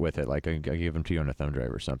you up with it. Like, I'll give them to you on a thumb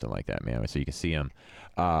drive or something like that, man, so you can see them.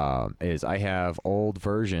 Is I have old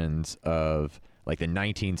versions of like the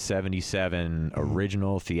 1977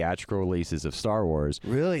 original theatrical releases of Star Wars.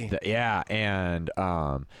 Really? Yeah, and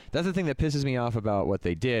that's the thing that pisses me off about what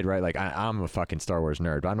they did, right? Like, I'm a fucking Star Wars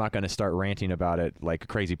nerd, but I'm not going to start ranting about it like a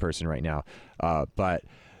crazy person right now. But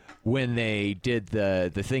when they did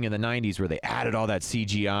the thing in the 90s where they added all that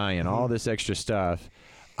CGI and all this extra stuff,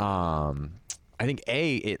 I think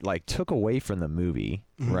it like took away from the movie,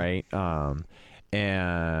 right?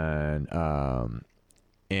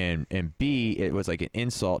 And B, it was like an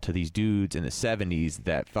insult to these dudes in the 70s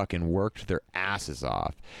that fucking worked their asses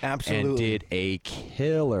off. Absolutely. And did a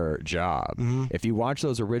killer job. If you watch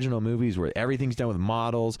those original movies where everything's done with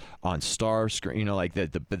models on star screen, you know, like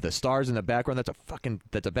the stars in the background,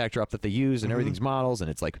 that's a backdrop that they use, and everything's models, and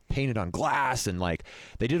it's like painted on glass, and like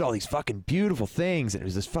they did all these fucking beautiful things, and it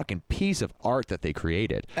was this fucking piece of art that they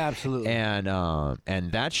created. Absolutely. And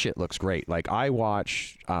that shit looks great. Like,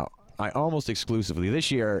 I almost exclusively this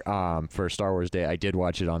year for Star Wars Day, I did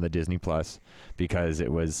watch it on the Disney Plus because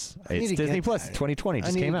it's Disney Plus 2020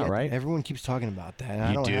 just came out, right? That. Everyone keeps talking about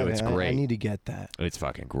that. It's great. I need to get that. It's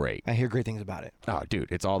fucking great. I hear great things about it. Oh,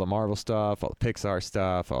 dude, it's all the Marvel stuff, all the Pixar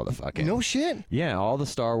stuff, all the fucking no shit. Yeah, all the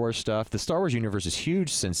Star Wars stuff. The Star Wars universe is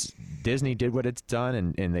huge since Disney did what it's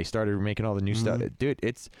done, and they started making all the new stuff. Dude,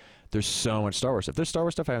 there's so much Star Wars stuff. There's Star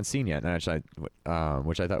Wars stuff I haven't seen yet, and actually,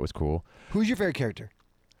 which I thought was cool. Who's your favorite character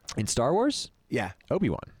in Star Wars? Yeah,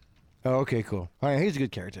 Obi-Wan. Oh, okay, cool. All right, he's a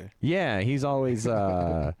good character. Yeah, he's always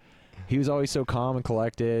he was always so calm and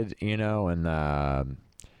collected, you know, and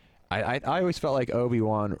I always felt like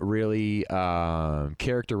Obi-Wan really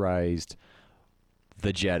characterized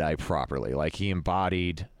the Jedi properly. Like, he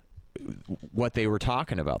embodied what they were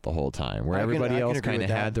talking about the whole time, where everybody else kind of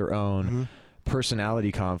had their own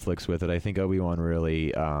personality conflicts with it. I think Obi-Wan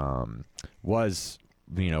really was,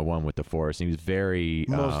 you know, one with the Force. He was very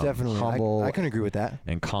most definitely humble. I can agree with that.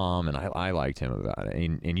 And calm, and I liked him about it.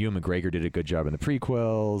 And Ewan McGregor did a good job in the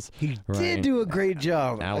prequels. He did do a great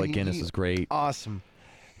job. Alec Guinness was great. Awesome.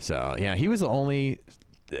 So yeah, he was the only.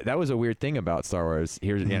 That was a weird thing about Star Wars.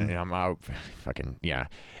 Here's and I'm out. Fucking yeah.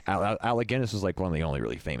 Alec Guinness was like one of the only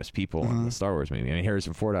really famous people in the Star Wars movie. I mean,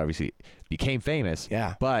 Harrison Ford obviously became famous.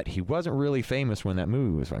 Yeah. But he wasn't really famous when that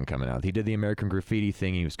movie was coming out. He did the American Graffiti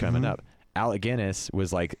thing. He was coming up. Alec Guinness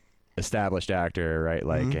was like established actor, right?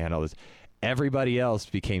 Like had all this. Everybody else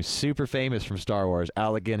became super famous from Star Wars.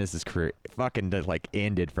 Alec Guinness's career fucking like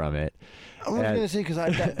ended from it. I was gonna say because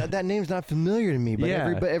that name's not familiar to me, but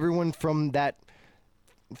everyone from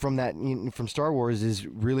Star Wars is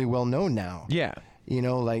really well known now. Yeah. You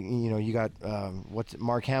know, like, you know, you got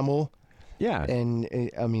Mark Hamill. Yeah. And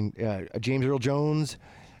James Earl Jones,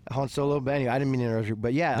 Han Solo. But anyway, I didn't mean to interrupt you.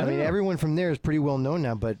 But yeah, I mean, everyone from there is pretty well known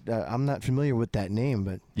now. But I'm not familiar with that name.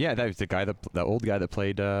 But yeah, that was the old guy that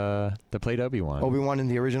played Obi-Wan. Obi-Wan in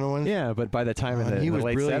the original one. Yeah, but by the time in the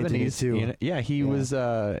late 70s, too. You know, yeah, he was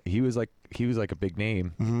like a big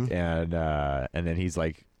name, and then he's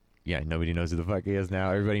like. Yeah, nobody knows who the fuck he is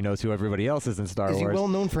now. Everybody knows who everybody else is in Star Wars. Is he well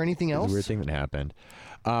known for anything else? It's a weird thing that happened.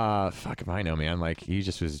 Fuck if I know, man. Like, he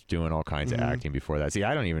just was doing all kinds of acting before that. See,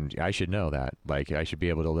 I should know that. Like, I should be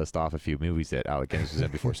able to list off a few movies that Alec Guinness was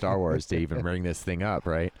in before Star Wars to even bring this thing up,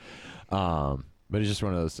 right? But it's just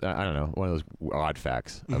one of those, I don't know, one of those odd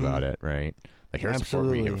facts about it, right? Like, Harrison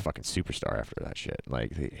Ford became a fucking superstar after that shit.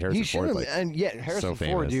 Like, Harrison Ford, like, and yet Harrison so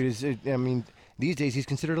Ford, dude, is, I mean, these days he's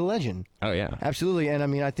considered a legend. Oh yeah, absolutely. And I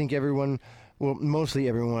mean, I think mostly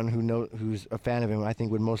everyone who's a fan of him, I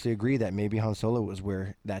think would mostly agree that maybe Han Solo was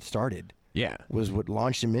where that started. Yeah, was what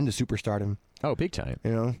launched him into superstardom. Oh, big time.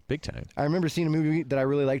 You know, big time. I remember seeing a movie that I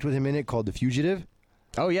really liked with him in it called The Fugitive.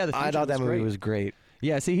 Oh yeah, The Fugitive. I thought that movie was great.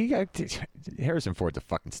 Yeah, see, Harrison Ford's a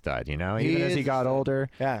fucking stud. You know, even as he got older.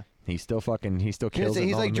 Yeah. He still kills it.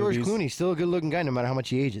 He's like George Clooney, still a good-looking guy no matter how much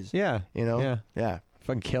he ages. Yeah, you know. Yeah.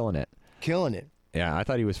 Fucking killing it. Yeah, I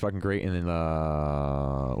thought he was fucking great in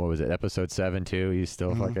what was it, Episode 7 too. He's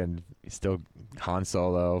still still Han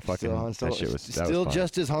Solo. Fucking still Han Solo. That shit was still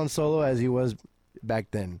just as Han Solo as he was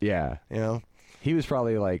back then. Yeah, you know, he was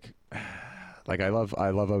probably like I love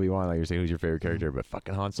Obi-Wan. Like you're saying, who's your favorite character? But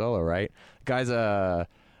fucking Han Solo, right? Guy's a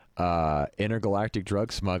intergalactic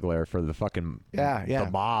drug smuggler for the fucking the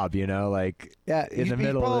mob. You know, like in the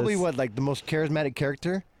middle. He's probably of this. like the most charismatic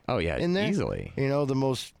character. Oh yeah, in there easily. You know, the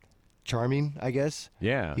most charming, I guess.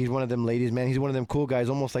 Yeah. He's one of them ladies, man. He's one of them cool guys,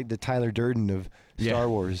 almost like the Tyler Durden of Star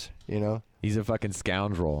Wars, you know? He's a fucking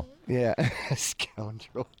scoundrel. Yeah,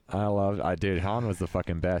 scoundrel. Dude, Han was the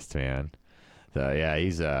fucking best, man. So, yeah,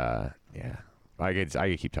 he's, I could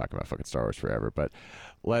keep talking about fucking Star Wars forever, but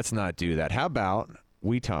let's not do that. How about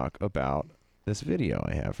we talk about this video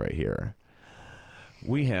I have right here?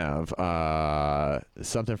 We have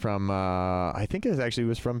something from, I think it actually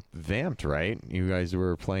was from Vamped, right? You guys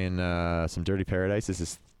were playing some Dirty Paradise. This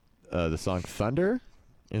is the song Thunder?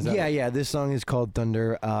 Yeah. This song is called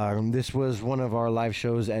Thunder. This was one of our live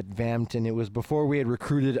shows at Vamped, and it was before we had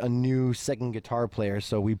recruited a new second guitar player,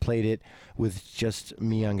 so we played it with just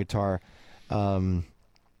me on guitar. And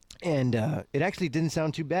it actually didn't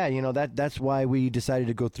sound too bad. You know, that's why we decided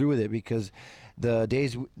to go through with it, because the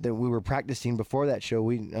days that we were practicing before that show,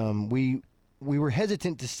 we were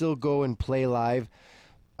hesitant to still go and play live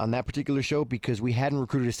on that particular show because we hadn't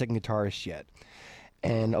recruited a second guitarist yet.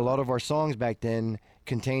 And a lot of our songs back then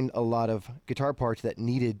contained a lot of guitar parts that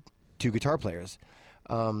needed two guitar players.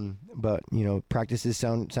 But, you know, practices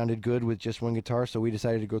sounded good with just one guitar, so we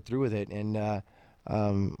decided to go through with it. And I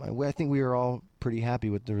think we were all pretty happy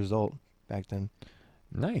with the result back then.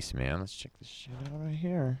 Nice, man. Let's check this shit out right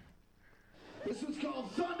here. This one's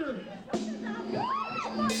called Thunder.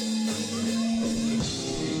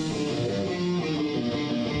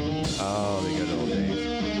 Oh, the good old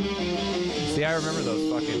days. See, I remember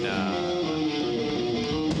those fucking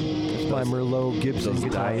That's my Merlot Gibson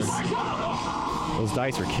guitars. Those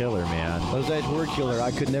dice were killer, man. Those dice were killer.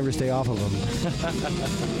 I could never stay off of them.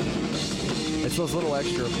 It's those little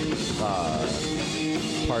extra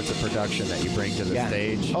parts of production that you bring to the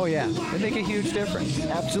stage. Oh, yeah. They make a huge difference.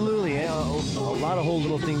 Absolutely. A lot of whole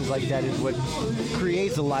little things like that is what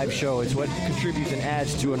creates a live show. It's what contributes and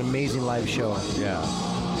adds to an amazing live show. Yeah.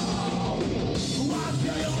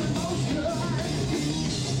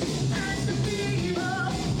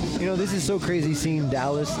 You know, this is so crazy seeing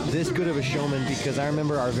Dallas this good of a showman, because I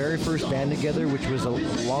remember our very first band together, which was a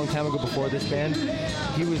long time ago before this band.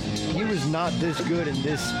 He was not this good and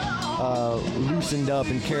this loosened up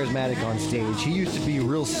and charismatic on stage. He used to be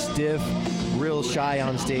real stiff, real shy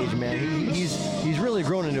on stage, man. He's really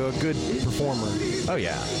grown into a good performer. Oh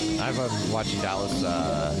yeah, I've been watching Dallas.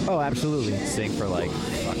 Oh, absolutely. Sing for like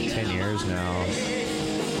 10 years now,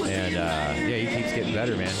 and yeah, he keeps getting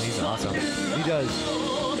better, man. He's awesome. He does.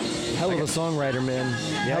 Hell of a songwriter, man.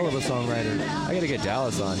 Hell of a songwriter. I gotta get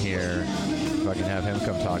Dallas on here. If I can have him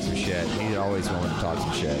come talk some shit. He's always willing to talk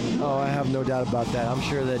some shit. Oh, I have no doubt about that. I'm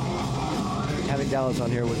sure that having Dallas on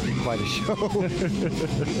here would be quite a show.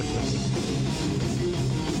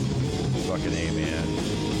 Fucking A, man.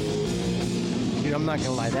 Dude, I'm not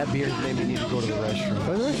gonna lie. That beer made me need to go to the restroom.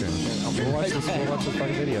 Go to the restroom. I'll be We'll right watch back. this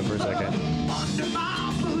fucking video for a second. Under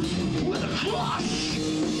my boots with a crush.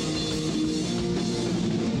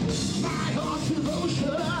 My heart's devotion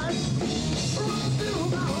runs through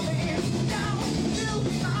my veins, down to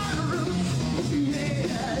my roots.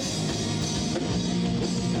 Yes.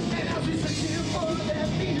 And I'll be searching for that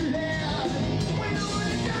feeling. When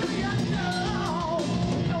we're down, you know.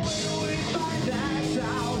 And when we find that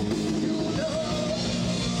out, you know.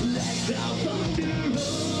 Let's out the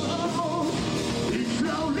road. It's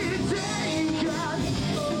slowly taken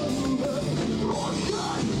over. Oh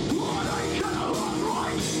God, what I cannot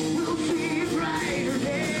avoid. We'll see brighter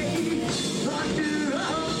days. Under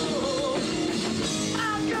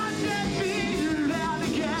I've got that feeling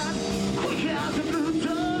again. Quick as a blue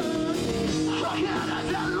dove. Quick as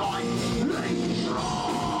that light.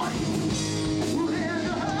 Destroy. When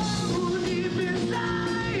the hole deep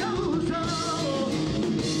inside your soul.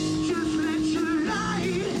 Just let your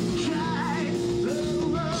light shine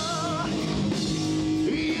over.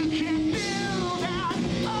 You can feel that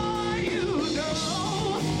all you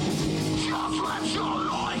know. Just let your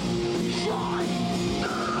light shine.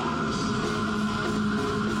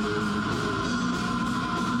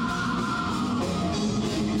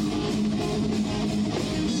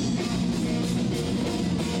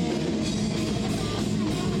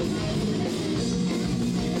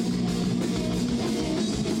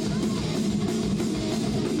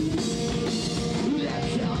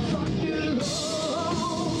 Let's out thunder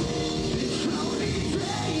roll. It's slowly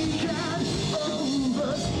taken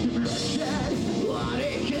over. The bloodshed, what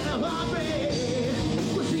it cannot be.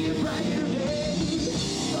 We'll see a brighter day.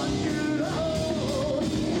 Thunder roll.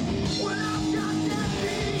 Well, I've got that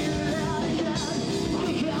feeling again.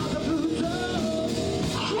 Quick as a blue dove.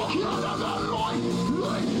 Quick as that light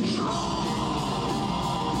strong.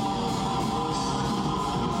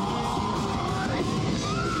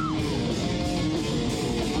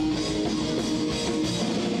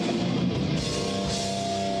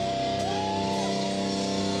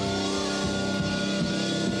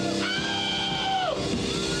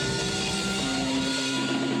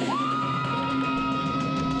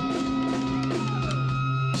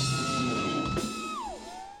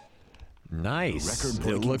 Nice. It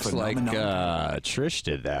Record-breaking looks like phenomenon. Trish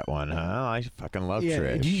did that one, huh? I fucking love Yeah,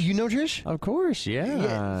 Trish. you know Trish? Of course, yeah.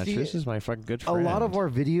 Yeah, see, Trish is my fucking good A friend. lot of our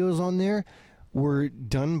videos on there were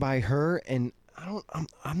done by her, and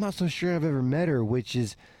I'm not so sure I've ever met her, which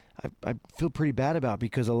is I feel pretty bad about,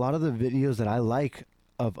 because a lot of the videos that I like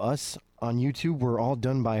of us on YouTube were all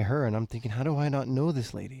done by her, and I'm thinking, how do I not know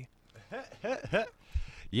this lady?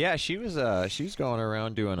 Yeah, she was going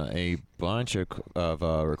around doing a bunch of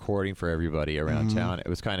recording for everybody around town. It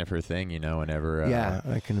was kind of her thing, you know. Whenever Yeah,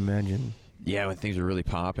 I can imagine. yeah, when things were really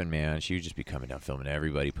popping, man, she would just be coming down, filming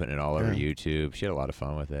everybody, putting it all over Yeah. YouTube. She had a lot of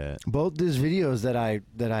fun with it. Both these videos that I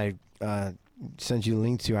sent you a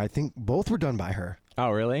link to, I think both were done by her.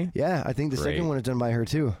 Oh, really? Yeah, I think the Great. second one is done by her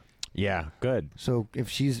too. Yeah, good. So if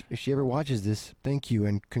she ever watches this, thank you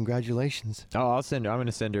and congratulations. Oh, I'm going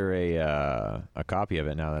to send her a copy of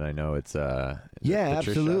it now that I know it's Yeah, the Trish shot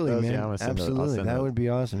absolutely, does. man. Yeah, I'm gonna send her- I'll Absolutely, send that her- would be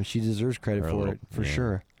awesome. She deserves credit Or a for little- it for yeah.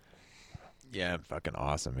 sure. Yeah, fucking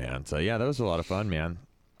awesome, man. So yeah, that was a lot of fun, man.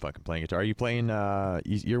 Fucking playing guitar. Are you playing?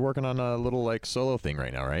 You're working on a little like solo thing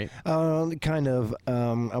right now, right? Kind of.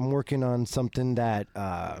 I'm working on something that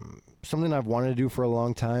something I've wanted to do for a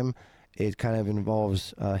long time. It kind of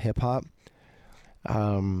involves hip hop.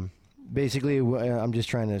 Basically, I'm just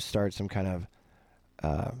trying to start some kind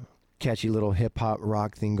of catchy little hip hop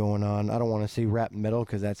rock thing going on. I don't want to say rap metal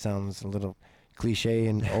because that sounds a little cliche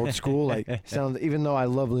and old school. Like sounds, even though I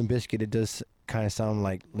love Limp Bizkit, it does kind of sound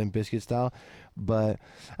like Limp Bizkit style. But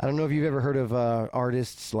I don't know if you've ever heard of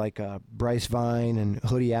artists like Bryce Vine and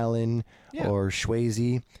Hoodie Allen or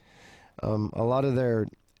Swayze. A lot of their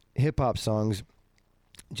hip hop songs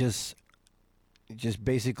just just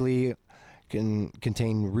basically can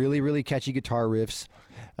contain really, really catchy guitar riffs,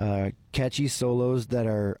 catchy solos that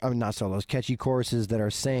are not solos, catchy choruses that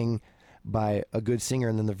are sang by a good singer,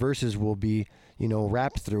 and then the verses will be,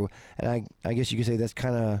 rapped through. And I guess you could say that's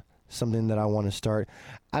kind of something that I want to start.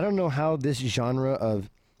 I don't know how this genre of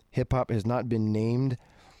hip hop has not been named,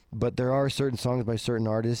 but there are certain songs by certain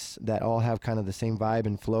artists that all have kind of the same vibe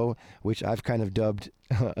and flow, which I've kind of dubbed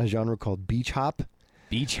a genre called beach hop.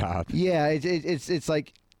 Beach hop. Yeah, it's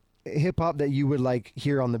like hip hop that you would like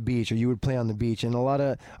hear on the beach or you would play on the beach. And a lot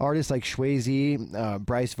of artists like Shwayze,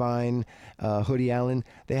 Bryce Vine, Hoodie Allen,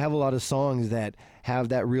 they have a lot of songs that have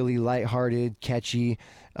that really lighthearted, catchy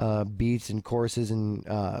beats and choruses and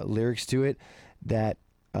lyrics to it. That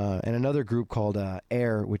and another group called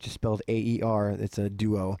Air, which is spelled AER. It's a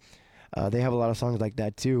duo. They have a lot of songs like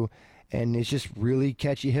that too, and it's just really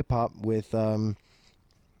catchy hip hop with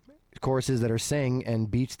choruses that are sang and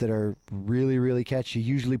beats that are really, really catchy,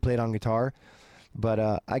 usually played on guitar.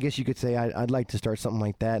 But I guess you could say I'd like to start something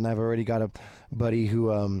like that, and I've already got a buddy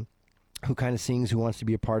who kind of sings, who wants to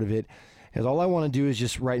be a part of it. Because all I want to do is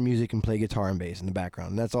just write music and play guitar and bass in the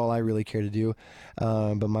background. That's all I really care to do.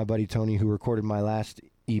 But my buddy Tony, who recorded my last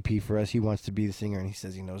EP for us, he wants to be the singer, and he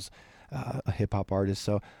says he knows a hip-hop artist.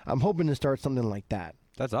 So I'm hoping to start something like that.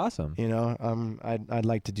 That's awesome. I'd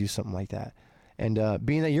like to do something like that. And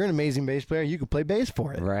being that you're an amazing bass player, you could play bass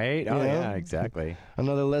for it. Right? Oh, yeah, exactly.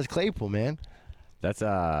 Another Les Claypool, man. That's,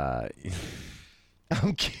 I'm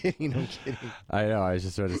kidding. I know, I was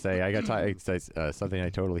just sort of say, I got time, something I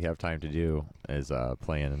totally have time to do is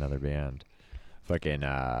play in another band. Fucking,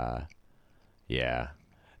 yeah.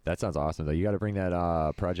 That sounds awesome, though. You got to bring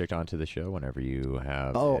that project onto the show whenever you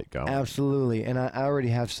have it going. Absolutely. And I already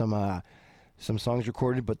have some songs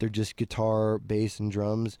recorded, but they're just guitar, bass, and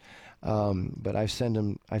drums. But I've sent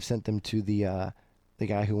them to the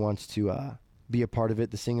guy who wants to be a part of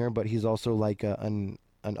it, the singer. But he's also like an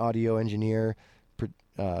audio engineer,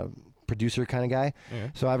 producer kind of guy. Yeah.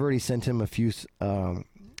 So I've already sent him a few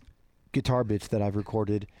guitar bits that I've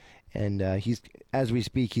recorded, and he's, as we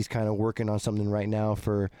speak, he's kind of working on something right now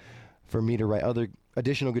for me to write other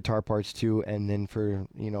additional guitar parts too, and then for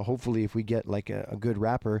hopefully if we get like a good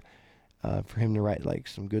rapper, for him to write like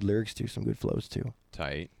some good lyrics to, some good flows too.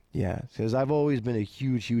 Tight. Yeah, because I've always been a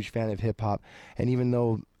huge fan of hip hop, and even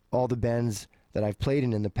though all the bands that I've played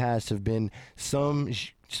in the past have been some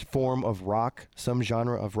form of rock, some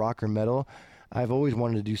genre of rock or metal, I've always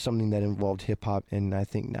wanted to do something that involved hip hop, and I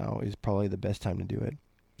think now is probably the best time to do it.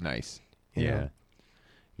 Nice. You know?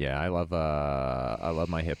 Yeah, I love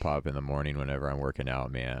my hip hop in the morning whenever I'm working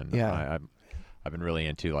out, man. Yeah. I've been really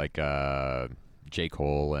into like J.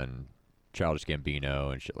 Cole and Childish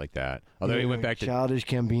Gambino and shit like that. Although he went back to Childish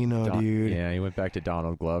Gambino, dude. Yeah, he went back to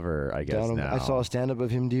Donald Glover, I guess. Now I saw a stand-up of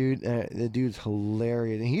him, dude. The dude's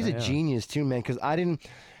hilarious, and he's a genius too, man. Because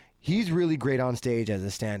he's really great on stage as a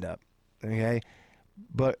stand-up. Okay,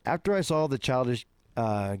 but after I saw the Childish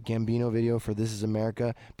Gambino video for This Is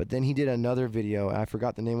America, but then he did another video. I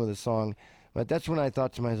forgot the name of the song, but that's when I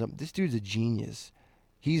thought to myself, this dude's a genius.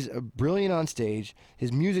 He's brilliant on stage.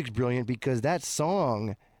 His music's brilliant because that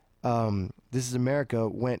song, This Is America,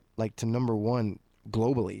 went like to #1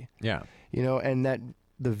 globally. Yeah. And that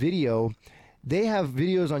the video, they have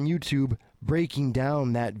videos on YouTube breaking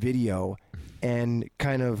down that video and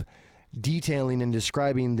kind of detailing and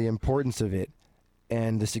describing the importance of it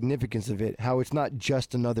and the significance of it, how it's not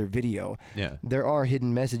just another video. Yeah. There are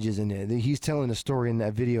hidden messages in it. He's telling a story in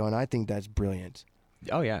that video, and I think that's brilliant.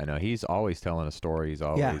 Oh, yeah. No, he's always telling a story. He's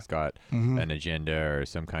always got an agenda or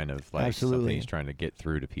some kind of like something he's trying to get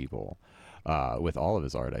through to people. With all of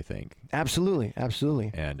his art, I think. Absolutely.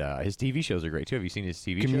 And his TV shows are great too. Have you seen his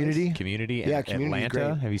TV Community? shows? Community. Yeah, Community's Atlanta.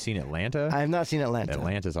 great. Have you seen Atlanta? I have not seen Atlanta.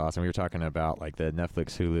 Atlanta's awesome. We were talking about like the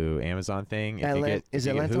Netflix, Hulu, Amazon thing. Is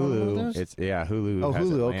Atlanta Hulu, on one of those? It's Hulu. Oh, has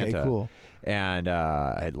Hulu. Atlanta. Okay, cool. And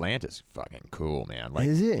Atlanta's fucking cool, man. Like,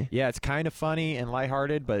 is it? Yeah, it's kind of funny and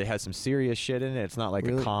lighthearted, but it has some serious shit in it. It's not like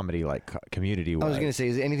a comedy like Community was. I was gonna say,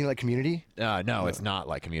 is it anything like Community? No, it's not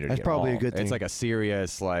like Community. That's at probably all. a good thing. It's like a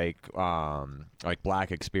serious like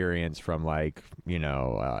black experience from like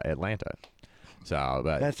Atlanta. So,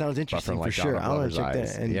 but that sounds interesting from, like, for sure. Donald I want Glover's to check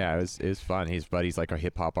eyes. that. And yeah, it was fun. His buddy's like a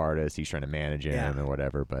hip hop artist. He's trying to manage him and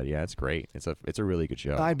whatever. But yeah, it's great. It's a really good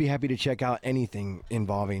show. I'd be happy to check out anything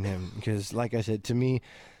involving him because, like I said, to me,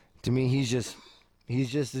 he's just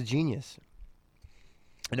a genius.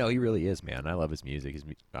 No, he really is, man. I love his music.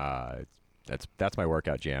 That's my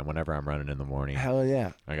workout jam. Whenever I'm running in the morning. Hell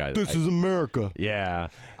yeah! This is America. Yeah,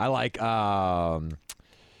 I like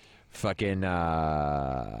fucking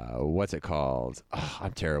what's it called? Oh,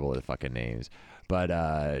 I'm terrible at fucking names, but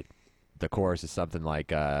the chorus is something like,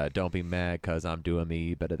 "Don't be mad 'cause I'm doing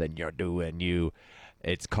me better than you're doing you."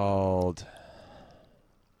 It's called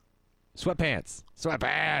Sweatpants.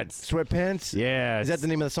 Sweatpants? Yeah. Is that the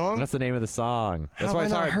name of the song? That's the name of the song. That's How why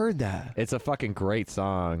have it's I not hard. heard that? It's a fucking great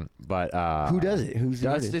song, but Who does it? Who's the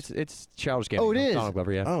does artist? it's Childish Gambino. Oh, it is. Donald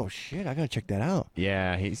Glover, yeah. Oh shit! I gotta check that out.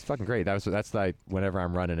 Yeah, he's fucking great. That's like whenever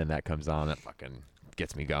I'm running and that comes on, that fucking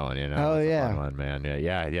gets me going. You know. Oh, It's a yeah. fun one, man.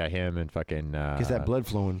 Yeah. Him and fucking. Gets that blood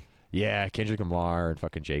flowing. Yeah, Kendrick Lamar and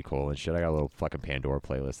fucking J. Cole and shit. I got a little fucking Pandora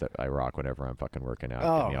playlist that I rock whenever I'm fucking working out.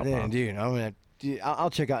 Get me all man, pumped. dude, I'll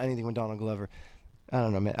check out anything with Donald Glover. I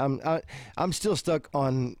don't know, man. I'm still stuck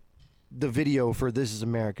on the video for "This Is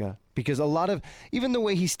America" because a lot of even the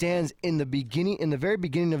way he stands in the very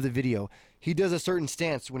beginning of the video, he does a certain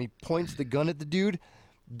stance when he points the gun at the dude.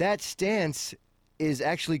 That stance is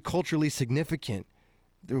actually culturally significant.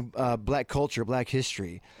 Black culture, black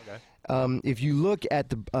history. Okay. If you look at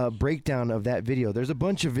the breakdown of that video, there's a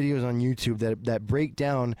bunch of videos on YouTube that break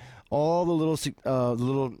down all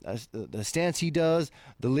the stance he does,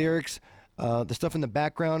 the lyrics, the stuff in the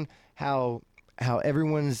background, how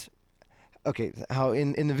everyone's how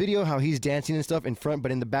in the video how he's dancing and stuff in front,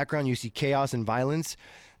 but in the background you see chaos and violence.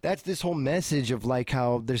 That's this whole message of like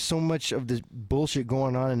how there's so much of this bullshit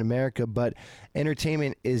going on in America, but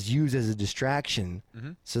entertainment is used as a distraction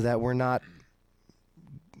so that we're not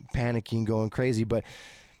panicking, going crazy. But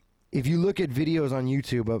if you look at videos on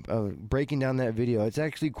YouTube of breaking down that video, it's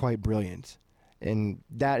actually quite brilliant. And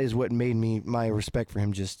that is what made my respect for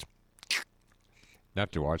him just Have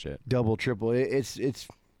to watch it. double, triple. It's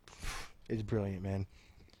brilliant, man.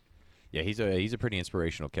 Yeah, he's a pretty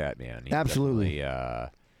inspirational cat, man. He's Absolutely.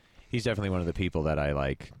 He's definitely one of the people that I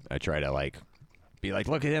like. I try to like be like,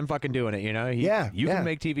 look at him fucking doing it. You know, you can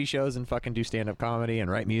make TV shows and fucking do stand up comedy and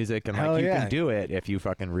write music and Hell like you yeah. can do it if you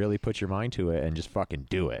fucking really put your mind to it and just fucking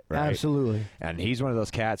do it. Right? Absolutely. And he's one of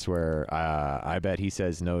those cats where I bet he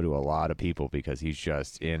says no to a lot of people because he's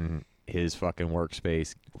just in his fucking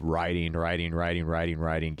workspace writing,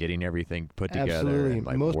 getting everything put together. Absolutely. And,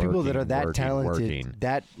 like, Most people that are that working, talented,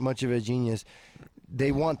 that much of a genius,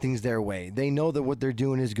 they want things their way. They know that what they're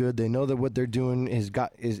doing is good. They know that what they're doing is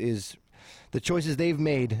the choices they've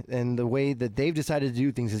made and the way that they've decided to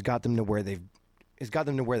do things has got them to where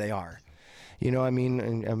they are. You know, I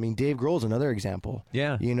mean, Dave Grohl's another example.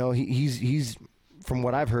 Yeah. You know, he's from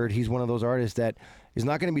what I've heard, he's one of those artists that is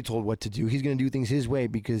not going to be told what to do. He's going to do things his way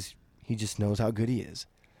because he just knows how good he is.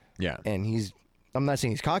 Yeah. And I'm not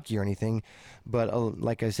saying he's cocky or anything, but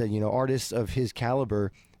like I said, you know, artists of his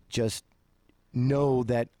caliber just know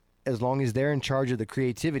that as long as they're in charge of the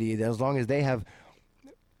creativity, that as long as they have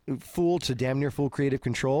full to damn near full creative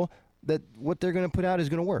control, that what they're going to put out is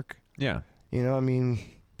going to work. Yeah. You know, I mean,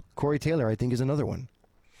 Corey Taylor, I think, is another one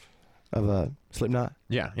of Slipknot.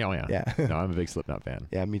 Yeah. Yeah. Yeah. No, I'm a big Slipknot fan.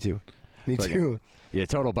 Yeah, me too. Me But, too. Yeah,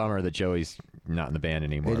 total bummer that Joey's not in the band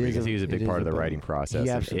anymore It is because he was a big part of the bummer. writing process. He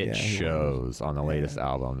And absolutely- it yeah, he shows on the latest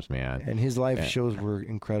albums, man. And his live Yeah. shows were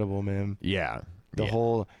incredible, man. Yeah. The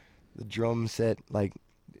whole drum set, like,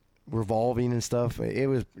 revolving and stuff. It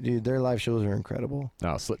was, dude, their live shows are incredible.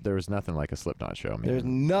 No, there was nothing like a Slipknot show, man. There's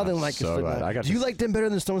nothing I'm like so a glad. Slipknot. Do you like them better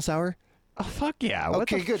than Stone Sour? Oh, fuck yeah. What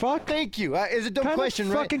Okay, the good. fuck? Thank you. It's a dumb Kind question,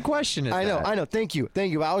 of right? fucking question is I know. that? Thank you.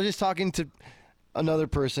 I was just talking to another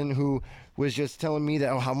person who was just telling me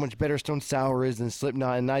that how much better Stone Sour is than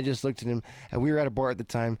Slipknot, and I just looked at him, and we were at a bar at the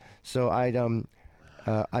time, so I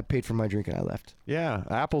paid for my drink and I left. Yeah,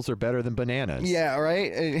 apples are better than bananas. Yeah,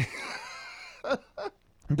 right.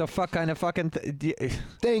 The fuck kind of fucking.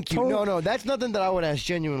 Thank you. No, that's nothing that I would ask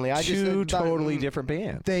genuinely. I Two just thought, totally different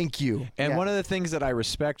bands. Thank you. And Yeah. one of the things that I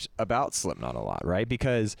respect about Slipknot a lot, right?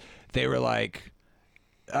 Because they were like,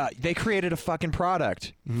 they created a fucking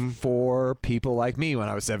product for people like me when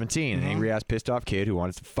I was 17, an angry ass pissed off kid who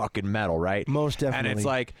wanted some fucking metal, right? Most And definitely. it's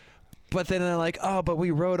like, but then they're like, oh, but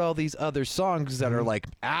we wrote all these other songs that are like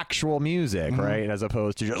actual music, right? As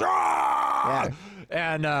opposed to just,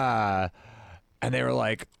 and they were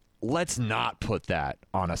like, let's not put that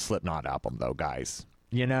on a Slipknot album, though, guys.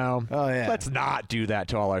 You know? Oh, yeah. Let's not do that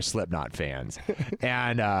to all our Slipknot fans.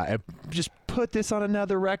 and just put this on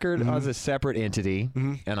another record as a separate entity.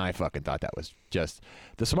 And I fucking thought that was just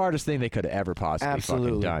the smartest thing they could have ever possibly fucking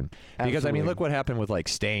Absolutely. done. Because, I mean, Absolutely. look what happened with, like,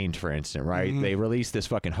 Stained, for instance, right? They released this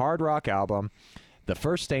fucking hard rock album. The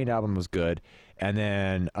first Stained album was good. And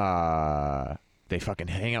then they fucking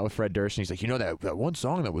hang out with Fred Durst, and he's like, you know, that one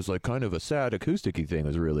song that was like kind of a sad acoustic-y thing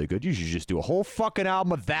was really good. You should just do a whole fucking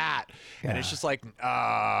album of that. And it's just like,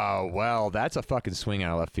 well, that's a fucking swing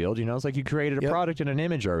out of left field. You know, it's like you created a product and an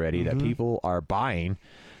image already that people are buying.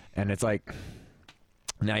 And it's like,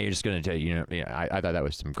 Now you're just gonna tell I thought that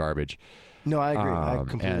was some garbage. No, I agree. I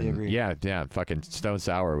completely agree. Yeah, fucking Stone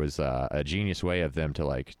Sour was a genius way of them to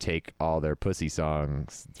like take all their pussy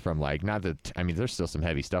songs from like there's still some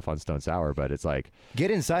heavy stuff on Stone Sour, but it's like Get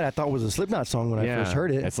Inside I thought was a Slipknot song when I first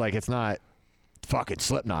heard it. It's like it's not fucking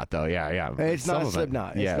Slipknot though. Yeah. It's not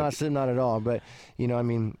Slipknot. It's not Slipknot at all. But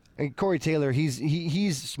Corey Taylor,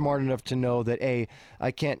 he's smart enough to know that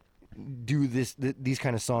I can't do these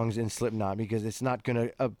kind of songs in Slipknot because it's not going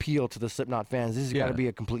to appeal to the Slipknot fans. This has got to be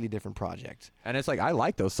a completely different project. And it's like I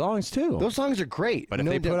like those songs too. Those songs are great. But if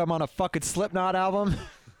they put them on a fucking Slipknot album,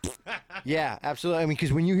 yeah, absolutely. I mean,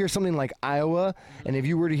 because when you hear something like Iowa, and if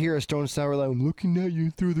you were to hear a Stone Sour like "I'm looking at you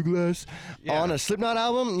through the glass" on a Slipknot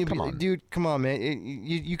album, you'd be like, dude, come on, man,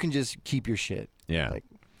 you can just keep your shit. Yeah, like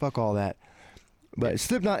fuck all that. But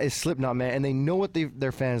Slipknot is Slipknot, man, and they know what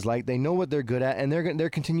their fans like. They know what they're good at, and they're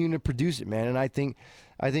continuing to produce it, man. And I think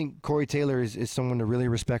Corey Taylor is someone to really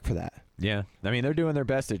respect for that. Yeah, I mean they're doing their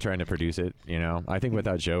best at trying to produce it. I think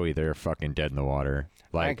without Joey, they're fucking dead in the water.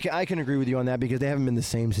 Like I can agree with you on that because they haven't been the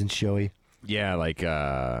same since Joey. Yeah, like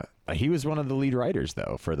he was one of the lead writers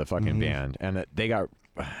though for the fucking band, and they got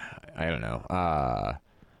I don't know.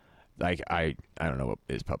 Like I don't know what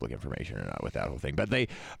is public information or not with that whole thing, but they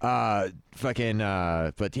but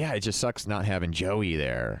yeah, it just sucks not having Joey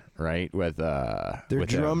there, right? With their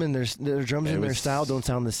drums and their style don't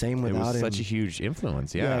sound the same without him. It was such a huge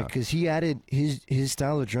influence, yeah. Because he added his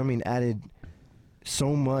style of drumming added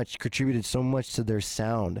so much, contributed so much to their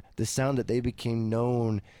sound, the sound that they became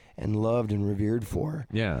known and loved and revered for.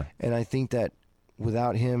 Yeah, and I think that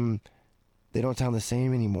without him, they don't sound the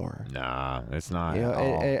same anymore. Nah, it's not.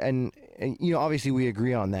 And obviously we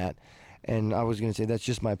agree on that. And I was going to say that's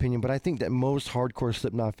just my opinion, but I think that most hardcore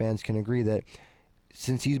Slipknot fans can agree that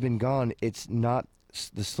since he's been gone, it's not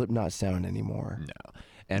the Slipknot sound anymore. No,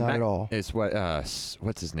 and not at all. It's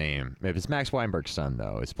what's his name? It's Max Weinberg's son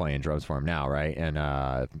though. Is playing drums for him now, right? And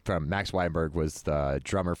from Max Weinberg was the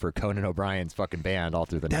drummer for Conan O'Brien's fucking band all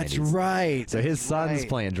through the 90s. That's right. So his son's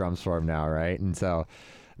playing drums for him now, right? And so.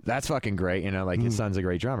 That's fucking great, his son's a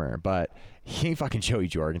great drummer, but he ain't fucking Joey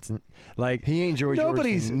Jorgensen. Like he ain't Joey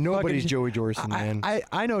Jorgensen. Nobody's Joey Jorgensen, man.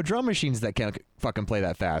 I know drum machines that can't fucking play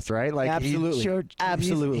that fast, right? Like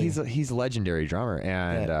absolutely. He's a legendary drummer,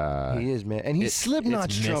 and he is, man. And he's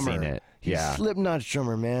Slipknot's drummer. He's Slipknot's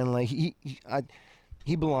drummer, man. Like he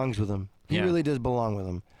belongs with them. He really does belong with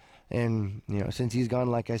them. And since he's gone,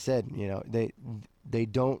 like I said, they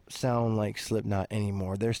don't sound like Slipknot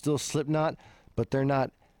anymore. They're still Slipknot, but they're not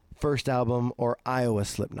first album or Iowa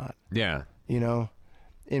Slipknot. Yeah.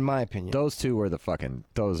 In my opinion. Those two were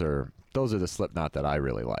those are the Slipknot that I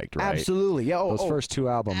really liked, right? Absolutely. Yeah. Those first two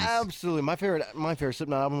albums. Absolutely. My favorite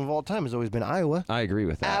Slipknot album of all time has always been Iowa. I agree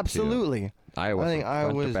with that. Absolutely. Too. Iowa. I think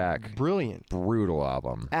Iowa is back, brilliant. Brutal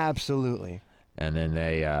album. Absolutely. And then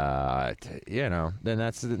they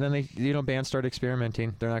bands start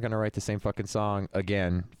experimenting. They're not going to write the same fucking song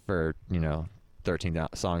again for, 13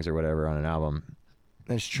 songs or whatever on an album.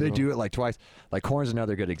 That's true. They do it like twice. Like Korn's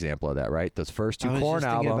another good example of that, right? Those first two Korn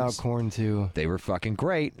albums. About Korn too. They were fucking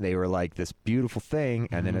great. They were like this beautiful thing,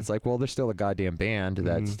 and then it's like, well, they're still a goddamn band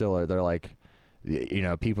that still are. They're like,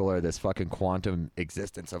 people are this fucking quantum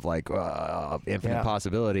existence of like infinite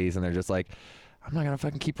possibilities, and they're just like, I'm not gonna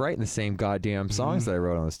fucking keep writing the same goddamn songs that I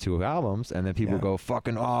wrote on those two albums. And then people go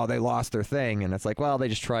fucking, they lost their thing, and it's like, well, they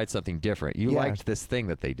just tried something different. You liked this thing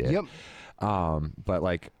that they did. Yep. But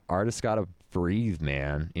like artists gotta breathe,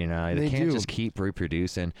 man. They can't just keep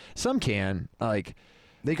reproducing. Some can, like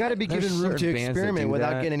they got to be given room to experiment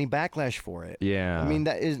without getting any backlash for it. Yeah, I mean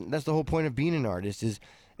that's the whole point of being an artist is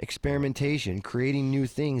experimentation, creating new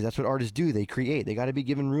things. That's what artists do. They create. They got to be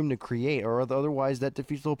given room to create, or otherwise that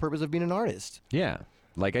defeats the whole purpose of being an artist. Yeah,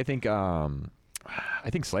 like I think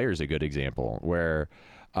Slayer's a good example where.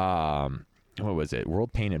 What was it?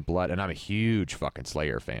 World Painted Blood, and I'm a huge fucking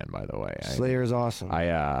Slayer fan, by the way. Slayer is awesome.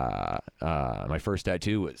 My first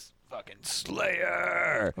tattoo was fucking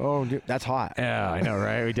Slayer. Oh, dude, that's hot. Yeah, I know,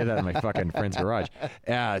 right? We did that in my fucking friend's garage.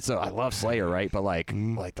 Yeah, so I love Slayer, right? But like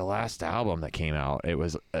the last album that came out, it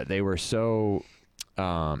was they were so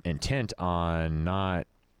intent on not.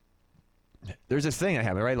 There's this thing that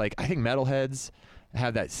happened, right? Like I think metalheads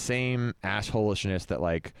have that same assholishness that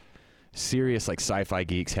like. Serious like sci-fi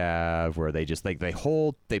geeks have where they just like they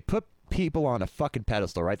put people on a fucking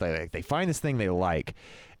pedestal, right? They find this thing they like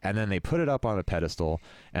and then they put it up on a pedestal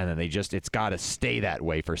and then it's got to stay that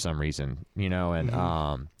way for some reason, and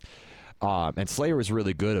and Slayer was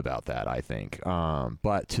really good about that, I think,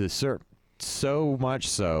 but to so much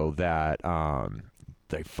so that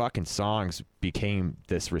the fucking songs became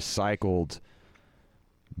this recycled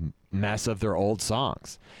mess of their old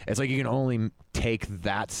songs. It's like you can only take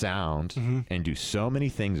that sound and do so many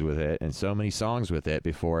things with it and so many songs with it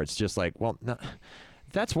before it's just like, well, no,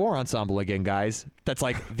 that's War Ensemble again, guys. That's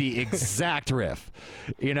like the exact riff.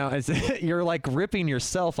 You know, you're like ripping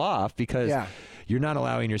yourself off because you're not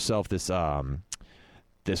allowing yourself this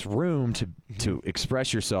this room to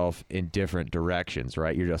express yourself in different directions,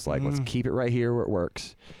 right? You're just like, let's keep it right here where it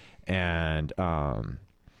works. And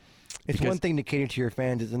it's one thing to cater to your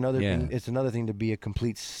fans. It's another thing. It's another thing to be a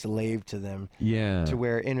complete slave to them. Yeah. To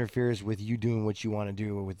where it interferes with you doing what you want to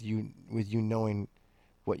do, with you knowing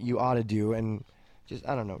what you ought to do, and just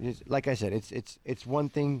I don't know. Just, like I said, it's one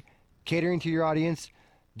thing catering to your audience,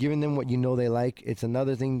 giving them what you know they like. It's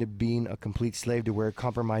another thing to being a complete slave to where it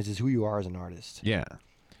compromises who you are as an artist. Yeah.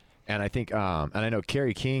 And I think, and I know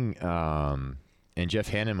Kerry King and Jeff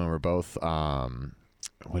Hanneman were both,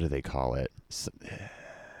 what do they call it?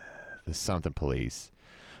 The something police.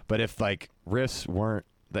 But if like riffs weren't,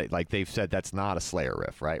 like they've said that's not a Slayer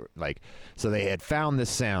riff, right? Like, so they had found this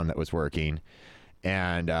sound that was working,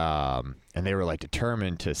 and they were like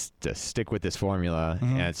determined to stick with this formula,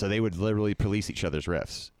 and so they would literally police each other's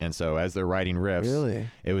riffs. And so as they're writing riffs,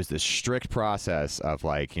 it was this strict process of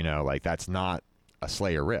like, you know, like that's not a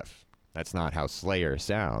Slayer riff. That's not how Slayer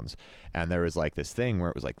sounds. And there was like this thing where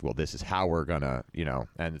it was like, well, this is how we're gonna, you know.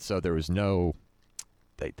 And so there was no,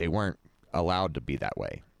 they weren't allowed to be that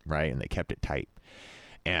way, right? And they kept it tight.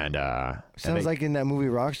 And sounds like in that movie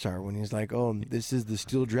Rockstar when he's like, "Oh, this is the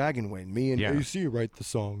Steel Dragon way. Me and AC write the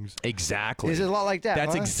songs." Exactly. Is it a lot like that?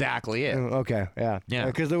 That's exactly it. Okay, yeah.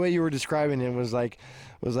 Because the way you were describing it was like,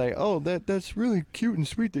 oh, that's really cute and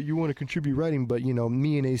sweet that you want to contribute writing, but you know,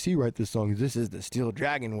 me and AC write the songs. This is the Steel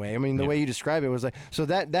Dragon way. I mean, the way you describe it was like, so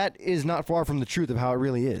that is not far from the truth of how it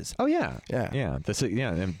really is. Oh yeah, yeah.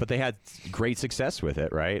 But they had great success with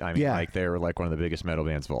it, right? I mean, like they were like one of the biggest metal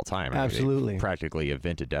bands of all time. Absolutely, I mean, they practically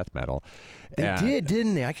invented death metal. They did,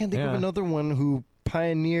 didn't they? I can't think of another one who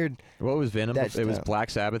pioneered. What was Venom? It was Black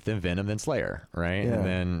Sabbath, then Venom, then Slayer, right? Yeah. And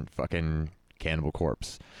then fucking Cannibal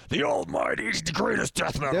Corpse. The Almighty's the greatest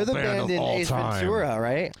death metal They're the band band in of all Ace time. Ventura,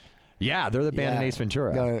 right? Yeah, they're the band in Ace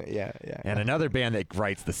Ventura. Yeah. And another band that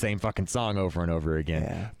writes the same fucking song over and over again.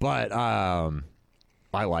 Yeah. But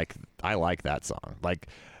I like that song. Like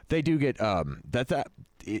they do get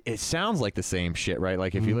it sounds like the same shit, right?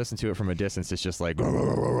 Like if you listen to it from a distance, it's just like but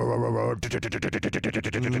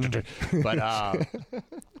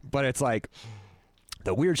it's like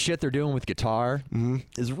the weird shit they're doing with guitar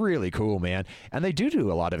is really cool, man. And they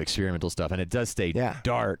do a lot of experimental stuff, and it does stay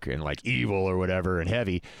dark and like evil or whatever and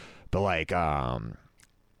heavy. But like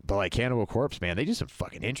Cannibal Corpse, man, they do some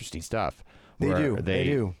fucking interesting stuff. They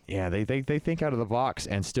do. Yeah, they think out of the box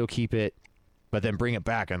and still keep it, but then bring it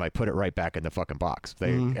back and like put it right back in the fucking box.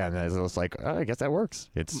 And it's like, oh, I guess that works.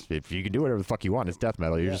 It's if you can do whatever the fuck you want, it's death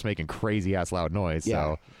metal. You're just making crazy ass loud noise.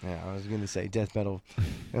 Yeah. So I was gonna say death metal.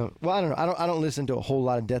 Well, I don't know. I don't listen to a whole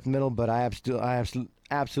lot of death metal, but I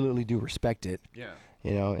absolutely do respect it. Yeah.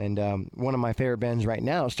 You know, and one of my favorite bands right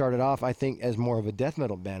now started off, I think, as more of a death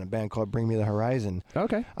metal band, a band called Bring Me the Horizon.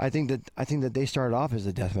 Okay. I think that they started off as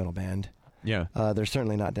a death metal band. Yeah. They're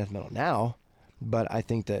certainly not death metal now, but I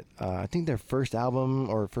think their first album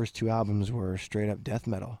or first two albums were straight up death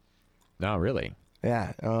metal. No, really.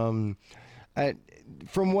 Yeah.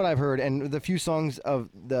 From what I've heard, and the few songs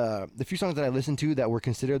that I listened to that were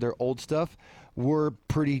considered their old stuff were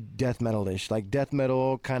pretty death metal-ish, like death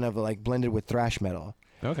metal kind of like blended with thrash metal.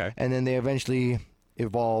 Okay. And then they eventually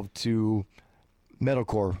evolved to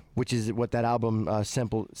metalcore, which is what that album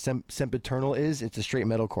Sempiternal is. It's a straight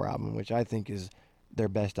metalcore album, which I think is their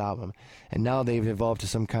best album. And now they've evolved to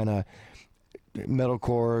some kind of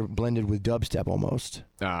metalcore blended with dubstep almost.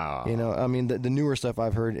 Oh. You know, I mean, the newer stuff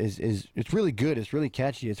I've heard is it's really good. It's really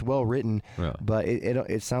catchy. It's well written, but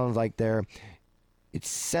it sounds like they're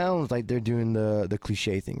doing the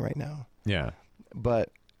cliche thing right now. Yeah.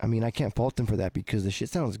 But I mean, I can't fault them for that because the shit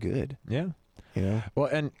sounds good. Yeah. You know. Well,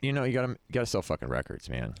 and you know, you gotta sell fucking records,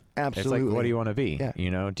 man. Absolutely. It's like, what do you want to be? Yeah. You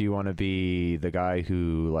know, do you want to be the guy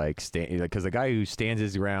who like because the guy who stands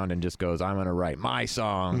his ground and just goes, I'm gonna write my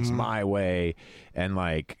songs my way, and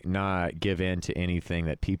like not give in to anything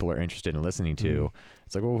that people are interested in listening to.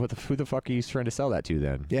 It's like, well, who the fuck are you trying to sell that to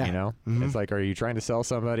then? Yeah. You know, it's like, are you trying to sell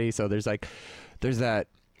somebody? So there's that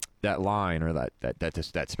line or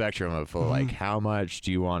that spectrum of like, how much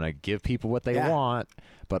do you want to give people what they want,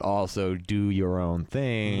 but also do your own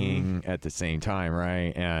thing at the same time,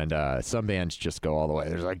 right? And some bands just go all the way.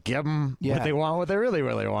 There's like, give them what they want, what they really,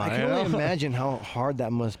 really want. I can only imagine how hard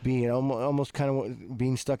that must be. Almost kind of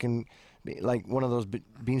being stuck in like one of those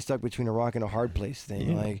being stuck between a rock and a hard place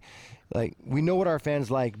thing. Like we know what our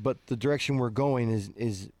fans like, but the direction we're going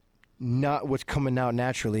is not what's coming out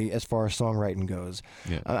naturally as far as songwriting goes.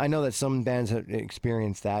 Yeah. I know that some bands have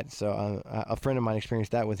experienced that. So a friend of mine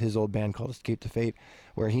experienced that with his old band called Escape to Fate,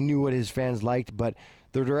 where he knew what his fans liked, but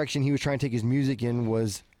the direction he was trying to take his music in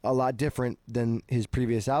was a lot different than his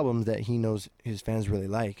previous albums that he knows his fans really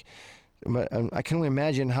like. But I can only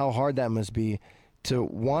imagine how hard that must be to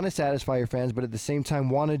want to satisfy your fans, but at the same time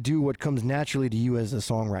want to do what comes naturally to you as a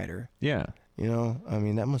songwriter. Yeah. You know, I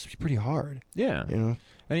mean, that must be pretty hard. Yeah. You know?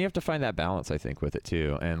 And you have to find that balance, I think, with it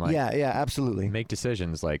too. And like, yeah, absolutely. Make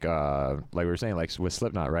decisions like we were saying, like with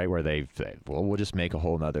Slipknot, right? Where they, well, we'll just make a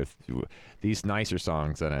whole nother, these nicer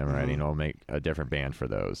songs that I'm writing, I'll make a different band for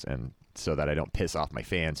those. And so that I don't piss off my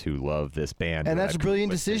fans who love this band. And that's a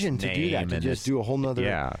brilliant decision to do that, to just do a whole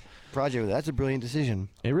nother project. That's a brilliant decision.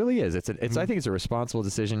 It really is. It's I think it's a responsible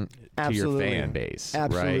decision to your fan base,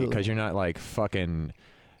 right? Because you're not like fucking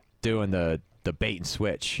doing the bait and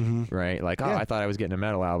switch, right? Like, I thought I was getting a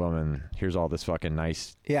metal album, and here's all this fucking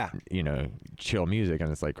nice, you know, chill music,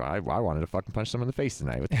 and it's like, I wanted to fucking punch someone in the face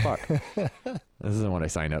tonight. What the fuck? This isn't what I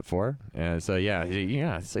signed up for. And so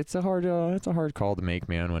it's a hard call to make,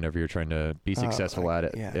 man. Whenever you're trying to be successful at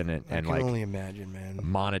it, and I can only imagine, man.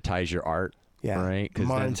 Monetize your art, right?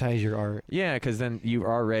 Monetize your art. Yeah, because then you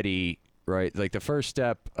already right. Like the first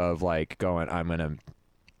step of like going, I'm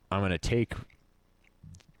gonna take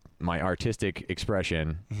my artistic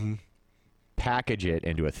expression, package it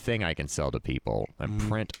into a thing I can sell to people, and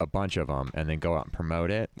print a bunch of them, and then go out and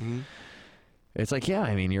promote it. It's like,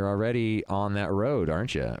 I mean, you're already on that road,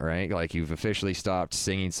 aren't you? Right? Like you've officially stopped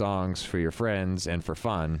singing songs for your friends and for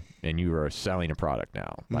fun, and you are selling a product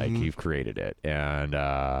now. Like you've created it, and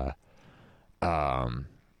I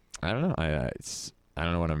don't know. I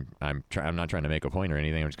don't know what I'm not trying to make a point or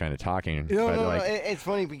anything. I'm just kind of talking. No. It's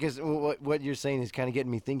funny because what you're saying is kind of getting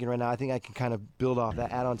me thinking right now. I think I can kind of build off that,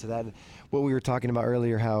 add on to that. What we were talking about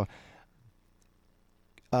earlier, how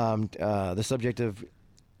the subject of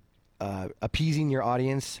appeasing your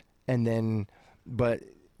audience, but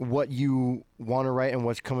what you want to write and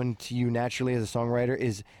what's coming to you naturally as a songwriter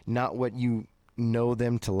is not what you know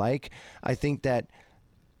them to like. I think that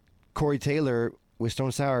Corey Taylor with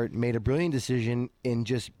Stone Sour made a brilliant decision in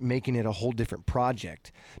just making it a whole different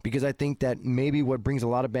project, because I think that maybe what brings a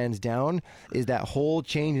lot of bands down is that whole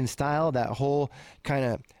change in style, that whole kind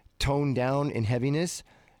of tone down in heaviness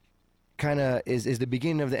kind of is the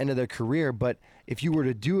beginning of the end of their career. But if you were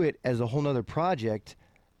to do it as a whole nother project,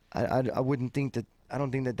 I wouldn't think that, I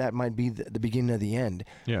don't think that might be the beginning of the end.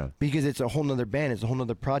 Yeah. Because it's a whole nother band, it's a whole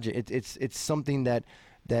nother project. It's something that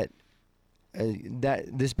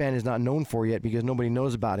this band is not known for yet, because nobody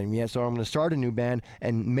knows about him yet. So I'm going to start a new band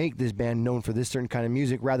and make this band known for this certain kind of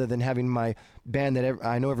music, rather than having my band that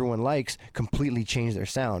I know everyone likes completely change their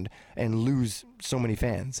sound and lose so many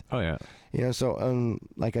fans. Oh yeah. You know, so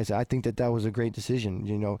like I said, I think that was a great decision.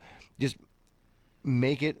 You know, just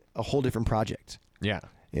make it a whole different project. Yeah.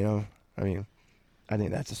 You know, I mean, I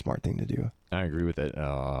think that's a smart thing to do. I agree with it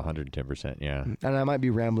 110%. Yeah. And I might be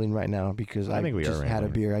rambling right now because I think we just had a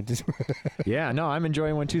beer. I just Yeah, no, I'm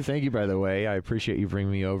enjoying one too. Thank you, by the way. I appreciate you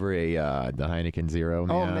bringing me over the Heineken Zero,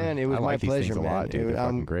 man. Oh man, it was my pleasure, man. A lot, dude. They're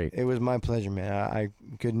fucking great. It was my pleasure, man.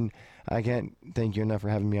 I can't thank you enough for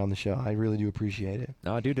having me on the show. I really do appreciate it.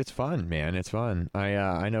 No, dude, it's fun, man. It's fun.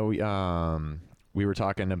 I know we were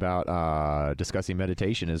talking about discussing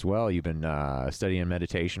meditation as well. You've been studying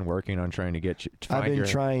meditation, working on trying to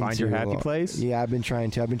find your happy place. Yeah, I've been trying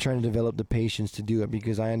to develop the patience to do it,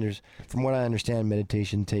 because from what I understand,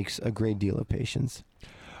 meditation takes a great deal of patience.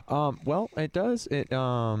 Well, it does.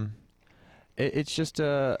 It's just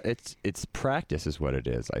it's practice is what it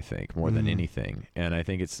is, I think, more than anything. And I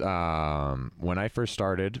think it's when I first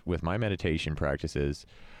started with my meditation practices,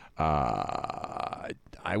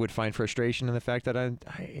 I would find frustration in the fact that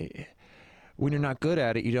when you're not good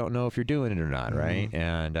at it, you don't know if you're doing it or not, right?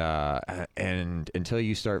 And until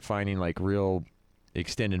you start finding like real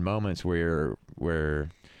extended moments where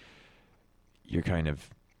you're kind of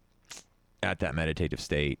at that meditative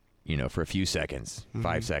state, you know, for a few seconds,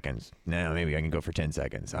 5 seconds. Now maybe I can go for 10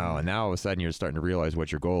 seconds. Oh, and now all of a sudden you're starting to realize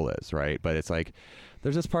what your goal is, right? But it's like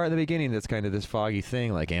there's this part in the beginning that's kind of this foggy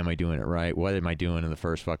thing, like, am I doing it right? What am I doing in the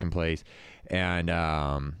first fucking place? And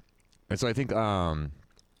so I think I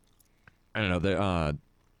don't know, there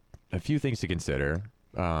a few things to consider,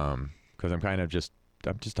 because I'm just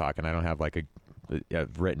talking. I don't have like a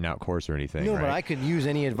written out course or anything. No, right? but I could use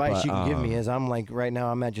any advice you can give me, as I'm like right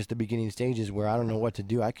now I'm at just the beginning stages where I don't know what to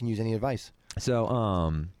do. I can use any advice.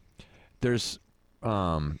 So there's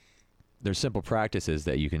there's simple practices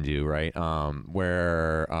that you can do, right?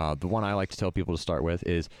 Where the one I like to tell people to start with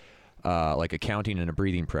is like a counting and a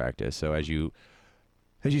breathing practice. So as you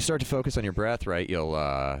start to focus on your breath, right,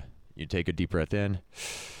 you take a deep breath in,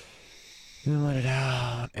 and let it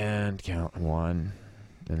out, and count 1,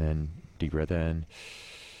 and then deep breath in,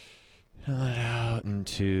 and let it out, and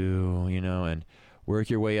 2, and work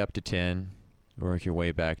your way up to 10, work your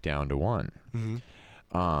way back down to 1.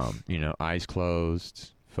 Eyes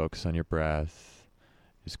closed, focus on your breath,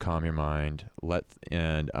 just calm your mind. What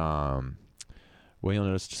you'll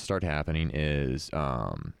notice to start happening is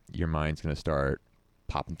your mind's going to start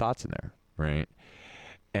popping thoughts in there, right?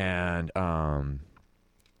 And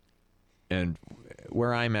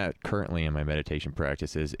where I'm at currently in my meditation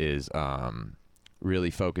practices is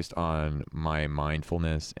really focused on my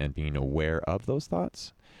mindfulness and being aware of those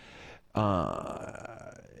thoughts.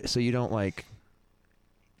 So you don't like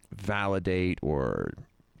validate or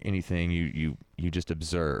anything. You just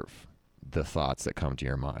observe the thoughts that come to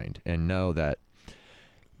your mind and know that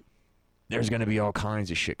there's going to be all kinds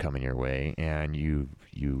of shit coming your way, and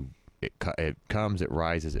it comes, it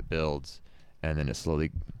rises, it builds, and then it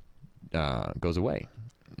slowly goes away.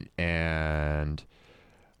 And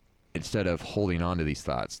instead of holding on to these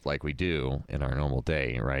thoughts like we do in our normal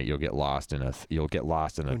day, right? You'll get lost in a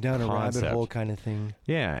down a rabbit hole kind of thing.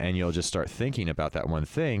 Yeah, and you'll just start thinking about that one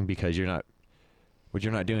thing because what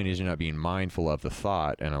you're not doing is you're not being mindful of the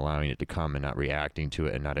thought and allowing it to come and not reacting to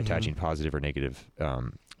it and not attaching positive or negative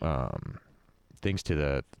things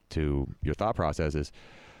to your thought processes.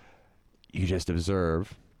 You just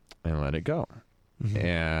observe and let it go.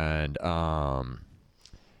 And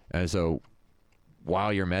so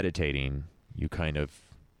while you're meditating, you kind of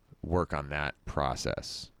work on that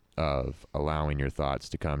process of allowing your thoughts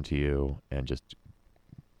to come to you and just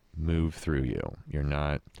move through you. You're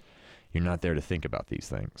not there to think about these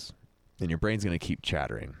things. And your brain's going to keep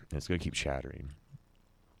chattering. And it's going to keep chattering.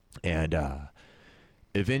 And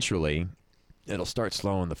eventually, it'll start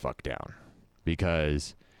slowing the fuck down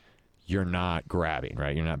because you're not grabbing,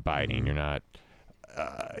 right? You're not biting. You're not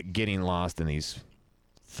getting lost in these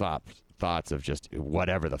thoughts of just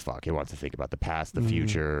whatever the fuck it wants to think about, the past, the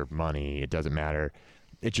future, money. It doesn't matter.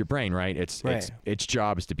 It's your brain, right? Its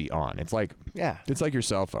job is to be on. It's like your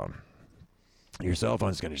cell phone. Your cell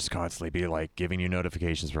phone's going to just constantly be like giving you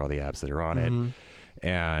notifications for all the apps that are on it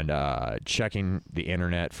and checking the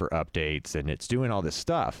internet for updates, and it's doing all this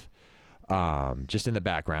stuff just in the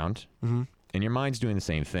background. And your mind's doing the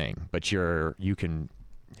same thing, but you're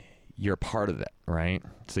part of that, right?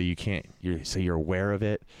 So you're aware of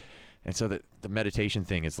it. And so the meditation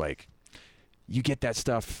thing is like, you get that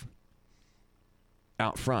stuff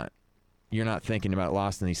out front. You're not thinking about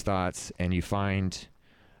lost in these thoughts, and you find,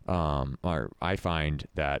 or I find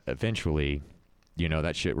that eventually,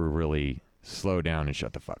 that shit will really slow down and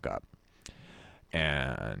shut the fuck up.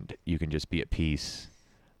 And you can just be at peace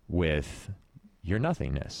with your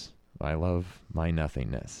nothingness. I love my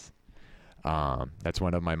nothingness. That's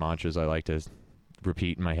one of my mantras I like to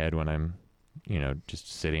repeat in my head when I'm,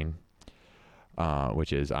 just sitting,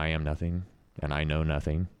 which is I am nothing and I know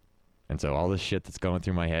nothing. And so all this shit that's going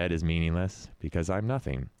through my head is meaningless because I'm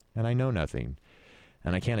nothing and I know nothing.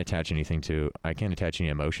 And I can't attach any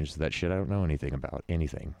emotions to that shit. I don't know anything about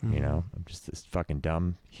anything, I'm just this fucking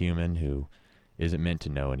dumb human who isn't meant to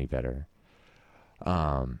know any better.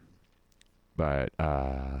 But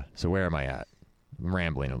so where am I at? I'm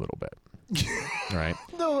rambling a little bit. Right?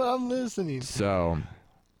 No, I'm listening. So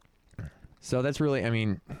that's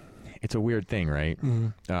really, it's a weird thing, right?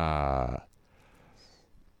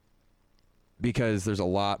 Because there's a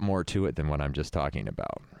lot more to it than what I'm just talking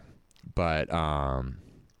about. But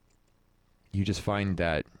you just find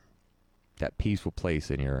that peaceful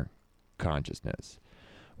place in your consciousness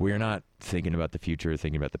where you're not thinking about the future,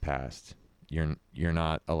 thinking about the past. You're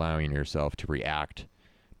not allowing yourself to react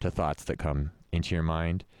to thoughts that come into your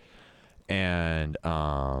mind. And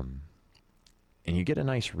you get a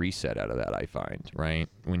nice reset out of that, I find, right?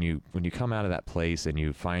 When you come out of that place and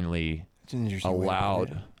you finally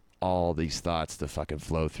allowed all these thoughts to fucking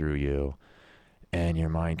flow through you, and your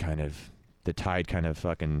mind the tide kind of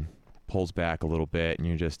fucking pulls back a little bit, and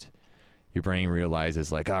your brain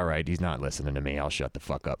realizes like, all right, he's not listening to me. I'll shut the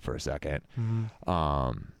fuck up for a second.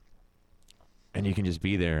 And you can just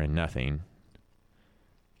be there in nothing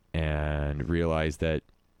and realize that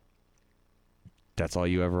that's all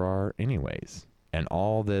you ever are anyways. And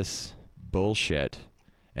all this bullshit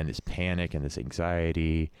and this panic and this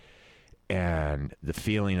anxiety and the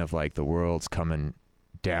feeling of like the world's coming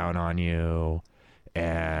down on you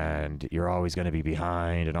and you're always going to be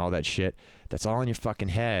behind and all that shit, that's all in your fucking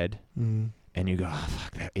head. and you go, oh,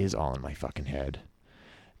 fuck, that is all in my fucking head.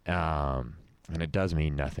 And it does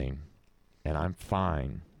mean nothing. And I'm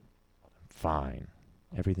fine.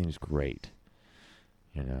 Everything's great.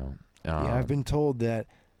 You know? Yeah, I've been told that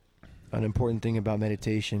an important thing about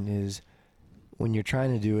meditation is when you're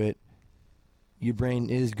trying to do it, your brain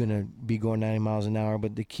is going to be going 90 miles an hour,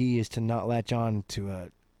 but the key is to not latch on to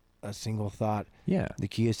a single thought. Yeah. The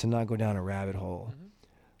key is to not go down a rabbit hole.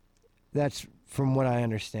 That's, from what I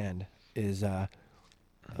understand, is a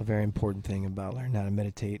very important thing about learning how to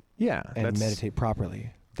meditate. Yeah. And meditate properly.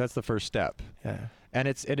 That's the first step. Yeah. And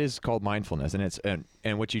it is called mindfulness,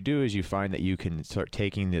 and what you do is you find that you can start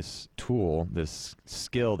taking this tool, this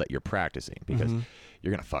skill that you're practicing, because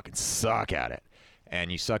you're gonna fucking suck at it, and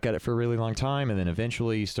you suck at it for a really long time, and then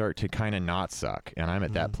eventually you start to kind of not suck. And I'm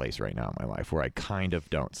at that place right now in my life where I kind of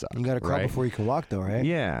don't suck. You got to crawl before you can walk, though, right?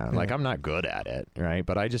 Yeah, like I'm not good at it, right?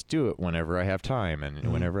 But I just do it whenever I have time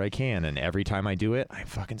and whenever I can, and every time I do it, I'm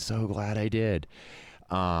fucking so glad I did.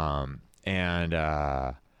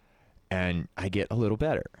 And I get a little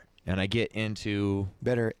better, and I get into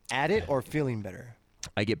better at it or feeling better.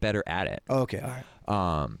 I get better at it. Oh, okay,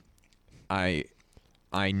 all right.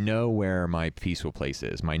 I know where my peaceful place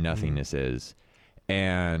is, my nothingness is,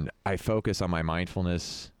 and I focus on my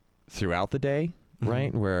mindfulness throughout the day,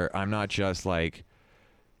 right? Where I'm not just like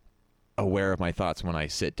aware of my thoughts when I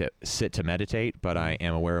sit to meditate, but I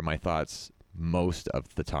am aware of my thoughts most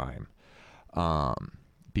of the time.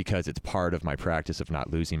 Because it's part of my practice of not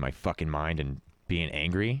losing my fucking mind and being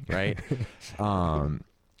angry, right?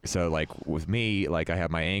 So like with me, like I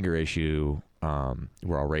have my anger issue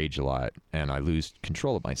where I'll rage a lot and I lose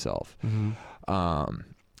control of myself. And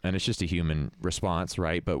it's just a human response,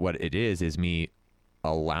 right? But what it is me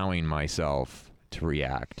allowing myself to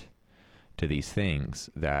react to these things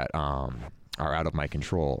that are out of my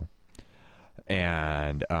control.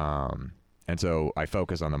 And so I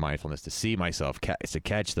focus on the mindfulness to see myself, to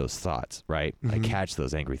catch those thoughts, right? I catch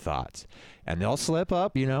those angry thoughts. And they'll slip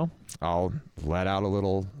up, you know. I'll let out a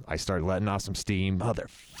little. I start letting off some steam. Oh, their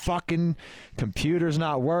fucking computer's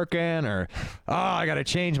not working. Or, oh, I got to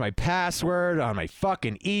change my password on my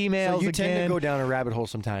fucking emails again. So you tend to go down a rabbit hole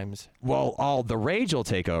sometimes. Well, the rage will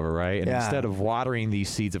take over, right? And instead of watering these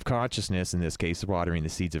seeds of consciousness, in this case, watering the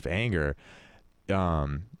seeds of anger,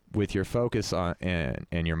 with your focus on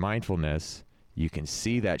and your mindfulness, you can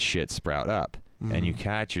see that shit sprout up, and you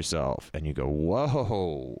catch yourself, and you go,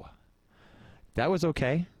 "Whoa, that was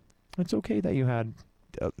okay. It's okay that you had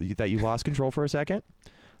that you lost control for a second.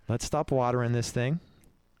 Let's stop watering this thing.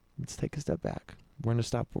 Let's take a step back. We're gonna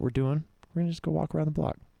stop what we're doing. We're gonna just go walk around the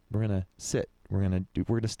block. We're gonna sit. We're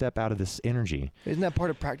gonna step out of this energy." Isn't that part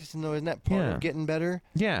of practicing, though? Isn't that part of getting better?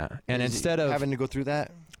 Yeah, and instead of having to go through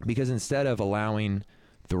that, because instead of allowing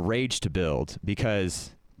the rage to build,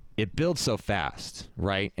 because it builds so fast,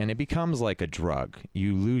 right? And it becomes like a drug.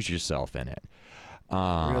 You lose yourself in it.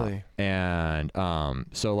 Really? And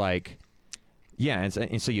so like, yeah,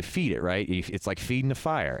 and so you feed it, right? It's like feeding the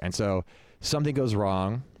fire. And so something goes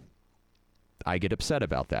wrong, I get upset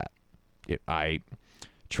about that. I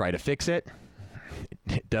try to fix it.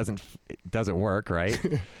 It doesn't work, right?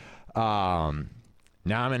 Now I'm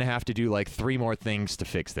going to have to do like 3 more things to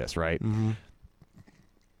fix this, right?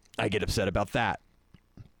 I get upset about that.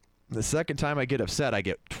 The second time I get upset, I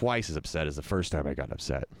get twice as upset as the first time I got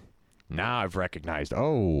upset. Now I've recognized,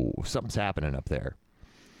 oh, something's happening up there.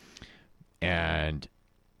 And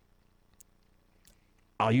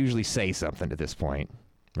I'll usually say something at this point,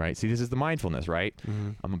 right? See, this is the mindfulness, right?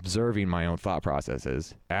 I'm observing my own thought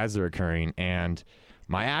processes as they're occurring and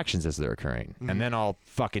my actions as they're occurring. And then I'll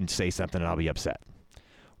fucking say something and I'll be upset.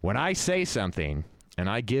 When I say something and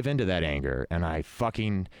I give into that anger and I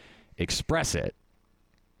fucking express it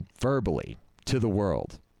verbally to the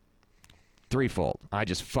world, threefold, I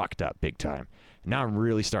just fucked up big time. Now I'm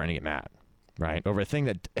really starting to get mad, right? Over a thing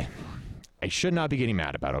that I should not be getting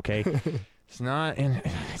mad about, okay?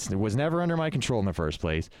 It was never under my control in the first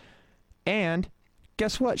place. And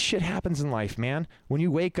guess what? Shit happens in life, man. When you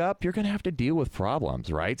wake up, you're going to have to deal with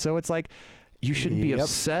problems, right? So it's like, you shouldn't be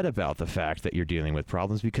upset about the fact that you're dealing with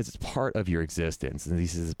problems because it's part of your existence, and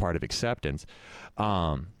this is part of acceptance.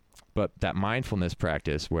 But that mindfulness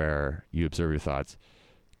practice where you observe your thoughts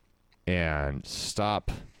and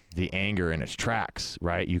stop the anger in its tracks,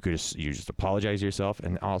 right? You just apologize to yourself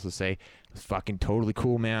and also say, "It's fucking totally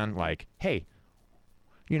cool, man. Like, hey,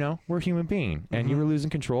 you know, we're a human being, and you were losing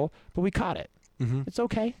control, but we caught it. It's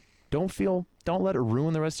okay. Don't let it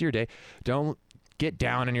ruin the rest of your day. Don't get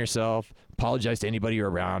down on yourself. Apologize to anybody you're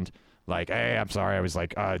around. Like, hey, I'm sorry, I was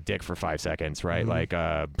like a dick for 5 seconds, right? Like,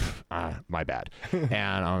 my bad.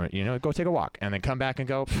 And, you know, go take a walk and then come back and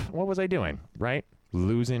go, what was I doing, right?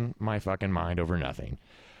 Losing my fucking mind over nothing.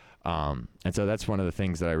 And so that's one of the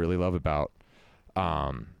things that I really love about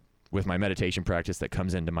with my meditation practice that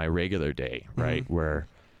comes into my regular day, right? Where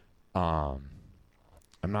I'm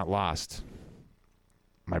not lost.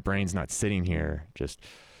 My brain's not sitting here just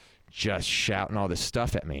shouting all this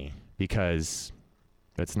stuff at me, because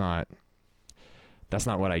that's not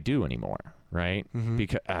what I do anymore, right?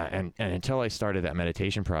 Because and until I started that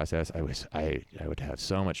meditation process, I would have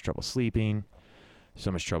so much trouble sleeping,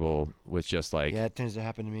 so much trouble with just like it tends to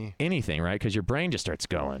happen to me. Anything, right? Because your brain just starts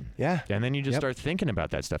going, and then you just start thinking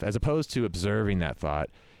about that stuff, as opposed to observing that thought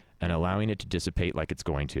and allowing it to dissipate like it's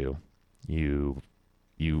going to.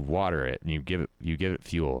 You water it and you give it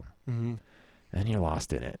fuel. And you're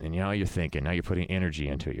lost in it, and now you're thinking, now you're putting energy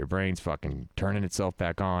into it. Your brain's fucking turning itself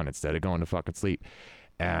back on instead of going to fucking sleep.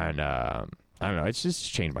 And I don't know, it's just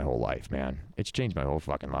changed my whole life, man. It's changed my whole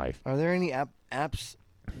fucking life. Are there any apps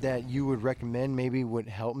that you would recommend maybe would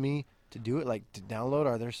help me to do it, like to download?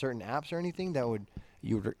 Are there certain apps or anything that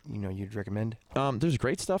you'd recommend? There's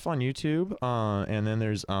great stuff on YouTube, and then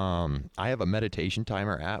there's I have a meditation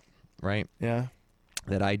timer app, right? Yeah.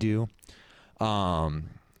 That I do,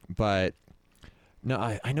 but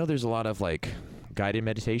no, I know there's a lot of like guided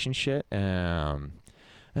meditation shit. I don't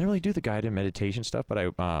really do the guided meditation stuff, but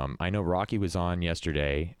I know Rocky was on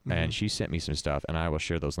yesterday, and she sent me some stuff, and I will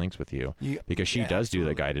share those links with you, because she does do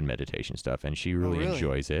the guided meditation stuff, and she really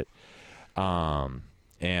enjoys it. I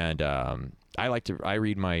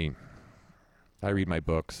read my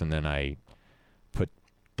books, and then I put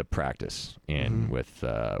the practice in with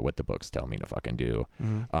what the books tell me to fucking do.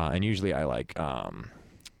 And usually I like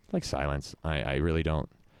silence. I really don't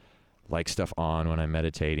like stuff on when I'm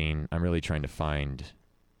meditating. I'm really trying to find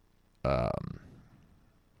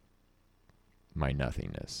my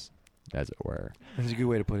nothingness, as it were. That's a good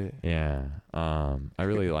way to put it. Yeah. I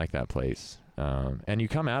really like that place. And you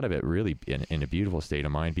come out of it really in a beautiful state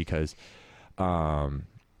of mind, because when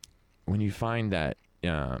you find that,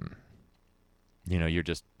 you know, you're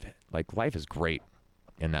just like, life is great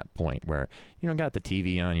in that point where you don't got the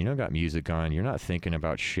TV on, you don't got music on, you're not thinking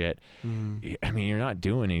about shit. I mean, you're not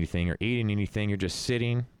doing anything or eating anything. You're just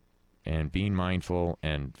sitting and being mindful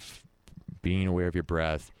and being aware of your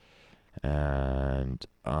breath, and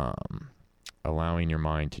allowing your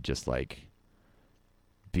mind to just like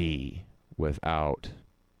be without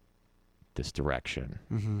this direction.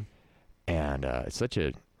 And it's such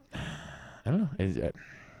a, I don't know,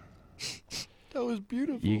 that was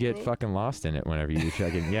beautiful. You get fucking lost in it whenever you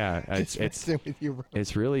check in. Yeah,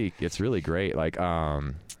 it's really great. Like, I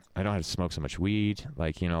don't have to smoke so much weed.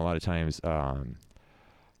 Like, you know, a lot of times,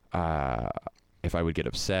 if I would get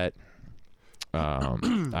upset,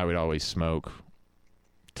 I would always smoke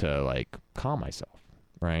to like calm myself,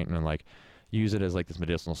 right? And like use it as like this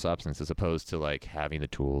medicinal substance, as opposed to like having the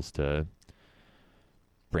tools to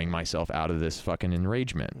bring myself out of this fucking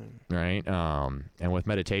enragement, right? And with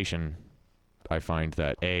meditation, I find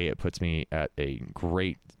that it puts me at a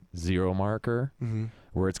great zero marker,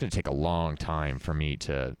 where it's going to take a long time for me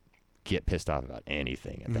to get pissed off about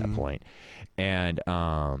anything at that point. And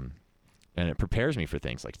it prepares me for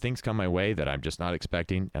things. Like, things come my way that I'm just not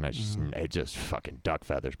expecting, and it just fucking duck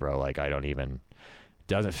feathers, bro. Like,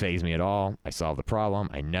 doesn't faze me at all. I solve the problem.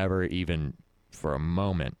 I never even for a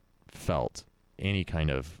moment felt any kind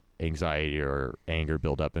of anxiety or anger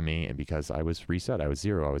build up in me, and because I was reset, I was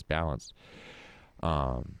zero, I was balanced.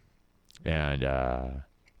 Yeah,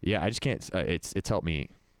 I just can't, it's helped me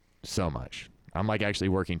so much. I'm like actually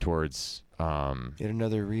working towards, yet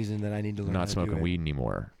another reason that I need to learn not smoking weed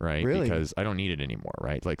anymore, right? Really? Because I don't need it anymore,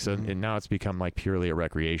 right? Like, so, and now it's become like purely a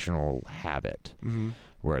recreational habit,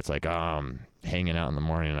 where it's like, hanging out in the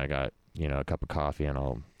morning and I got, you know, a cup of coffee and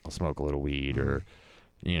I'll smoke a little weed, or,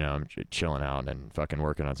 you know, I'm chilling out and fucking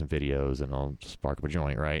working on some videos and I'll spark up a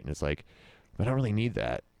joint, right? And it's like, I don't really need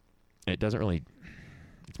that. It doesn't really,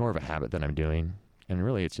 it's more of a habit that I'm doing, and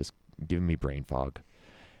really it's just giving me brain fog.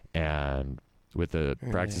 And with the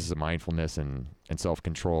practices of mindfulness and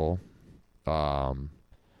self-control,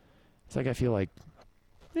 it's like I feel like,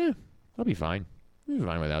 yeah, I'll be fine. I'll be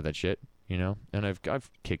fine without that shit, you know? And I've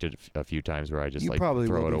kicked it a few times where I just like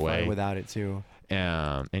throw it away. Fine without it too.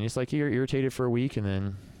 And it's like you're irritated for a week, and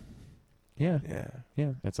then yeah,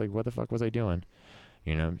 it's like, what the fuck was I doing?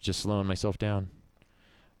 You know, just slowing myself down,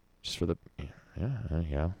 just for the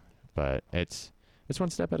but it's one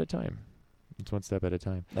step at a time. It's one step at a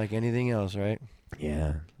time, like anything else, right?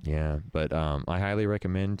 Yeah, but I highly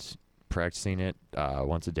recommend practicing it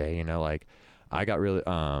once a day. You know, like I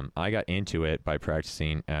got into it by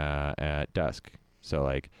practicing at dusk. So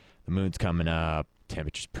like the moon's coming up,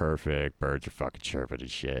 temperature's perfect, birds are fucking chirping and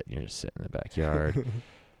shit. You're just sitting in the backyard,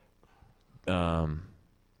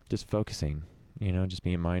 just focusing, just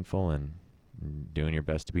being mindful and doing your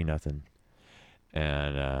best to be nothing.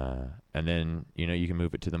 And then you can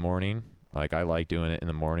move it to the morning. Like I like doing it in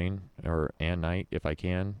the morning and night if I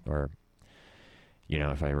can, or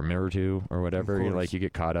if I remember to or whatever. You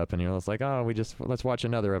get caught up and it's like, oh, let's watch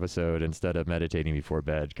another episode instead of meditating before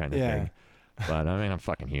bed kind of thing. But I mean, I'm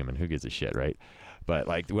fucking human. Who gives a shit, right? But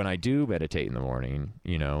like when I do meditate in the morning,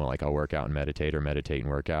 like I'll work out and meditate, or meditate and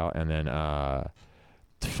work out, and then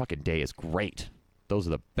the fucking day is great. Those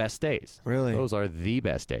are the best days. Really? Those are the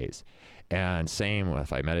best days. And same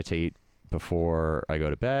if I meditate before I go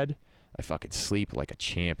to bed, I fucking sleep like a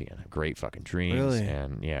champion. Great fucking dreams. Really?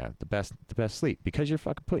 And yeah, the best sleep, because you're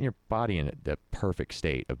fucking putting your body in the perfect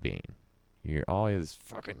state of being. You're always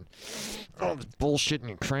fucking all this bullshit, and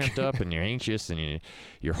you're cramped up and you're anxious, and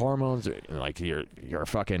your hormones are like your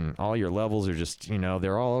fucking, all your levels are just,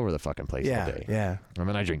 they're all over the fucking place all day. Yeah. And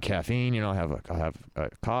then I drink caffeine, I'll have a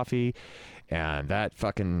coffee, and that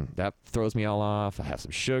throws me all off. I have some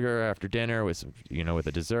sugar after dinner with some, with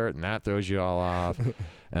a dessert, and that throws you all off.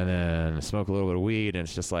 And then I smoke a little bit of weed, and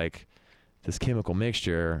it's just like this chemical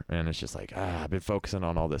mixture, and it's just like, I've been focusing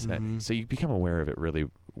on all this. Mm-hmm. So you become aware of it really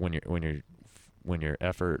when your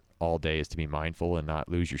effort all day is to be mindful and not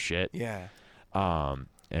lose your shit. Yeah. And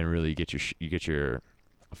really get your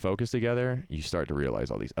focus together. You start to realize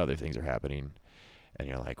all these other things are happening, and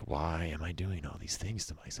you're like, why am I doing all these things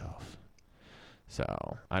to myself?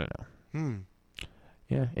 So I don't know.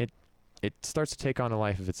 Yeah, it starts to take on a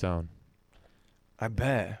life of its own. I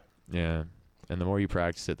bet. Yeah. And the more you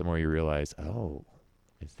practice it, the more you realize, oh,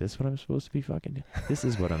 is this what I'm supposed to be fucking doing? This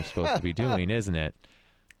is what I'm supposed to be doing, isn't it?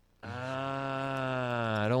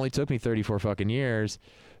 It only took me 34 fucking years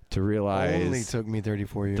to realize. Only took me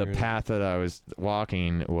 34 years. The path that I was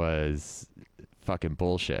walking was fucking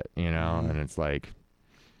bullshit, And it's like,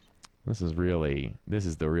 this is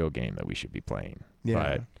the real game that we should be playing. Yeah.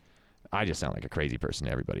 But I just sound like a crazy person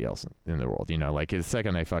to everybody else in the world, Like the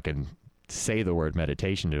second I fucking say the word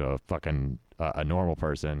meditation to a fucking a normal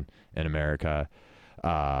person in America,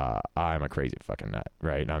 I'm a crazy fucking nut,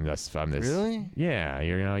 right? I'm this. Really? Yeah,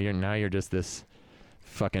 you're just this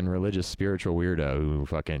fucking religious spiritual weirdo who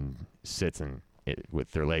fucking sits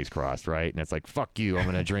with their legs crossed, right? And it's like, fuck you, I'm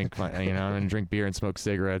gonna drink, I'm gonna drink beer and smoke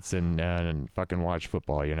cigarettes and fucking watch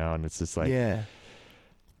football, And it's just like, yeah,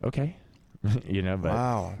 okay, But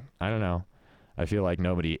wow, I don't know. I feel like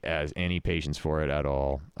nobody has any patience for it at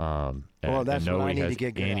all. Well, that's what I need to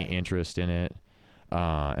get good any at. interest in it.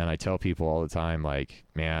 And I tell people all the time, like,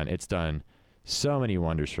 man, it's done so many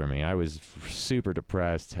wonders for me. I was super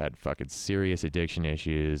depressed, had fucking serious addiction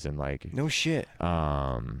issues, and like, no shit.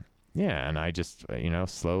 Yeah, and I just,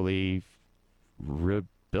 slowly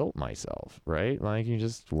rebuilt myself, right? Like, you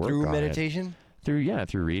just work through on meditation.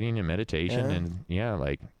 Through reading and meditation, and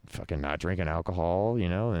like fucking not drinking alcohol,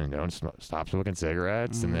 and don't stop smoking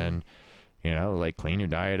cigarettes, and then like clean your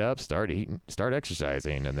diet up, start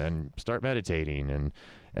exercising, and then start meditating, and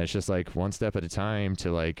it's just like one step at a time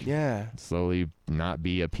to like slowly not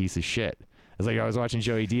be a piece of shit. It's like I was watching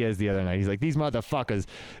Joey Diaz the other night. He's like, these motherfuckers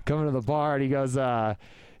coming to the bar, and he goes,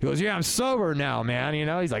 yeah, I'm sober now, man.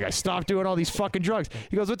 He's like, I stopped doing all these fucking drugs.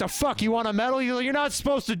 He goes, what the fuck? You want a medal? He's like, you're not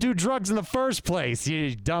supposed to do drugs in the first place,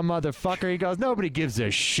 you dumb motherfucker. He goes, nobody gives a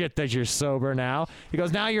shit that you're sober now. He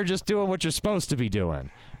goes, now you're just doing what you're supposed to be doing,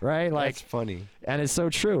 right? Like, that's funny. And it's so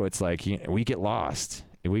true. It's like we get lost.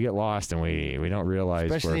 And we don't realize,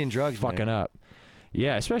 especially we're in drugs, fucking man. up.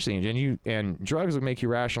 Yeah, especially and drugs will make you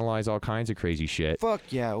rationalize all kinds of crazy shit. Fuck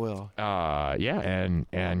yeah, it will. Yeah,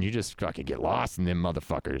 and you just fucking get lost in them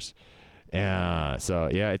motherfuckers. So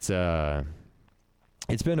yeah, it's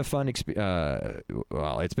been a fun it's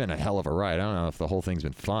been a hell of a ride. I don't know if the whole thing's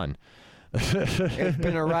been fun. It's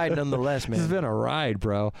been a ride nonetheless, man. It's been a ride,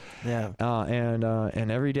 bro. Yeah.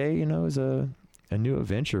 And every day, is a new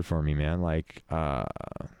adventure for me, man. Like I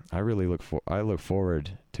really look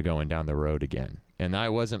forward to going down the road again. And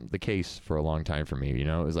that wasn't the case for a long time for me.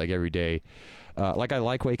 It was like every day, like I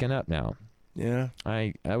like waking up now. Yeah.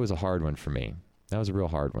 That was a hard one for me. That was a real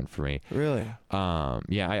hard one for me. Really?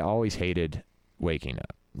 Yeah, I always hated waking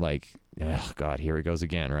up. Like, oh God, here it goes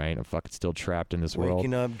again, right? I'm fucking still trapped in this world.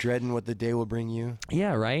 Waking up, dreading what the day will bring you.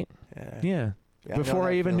 Yeah, right? Yeah. Before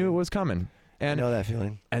I even knew it was coming. And I know that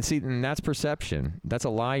feeling. And see, and that's perception. That's a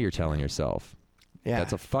lie you're telling yourself. Yeah.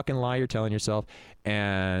 That's a fucking lie you're telling yourself,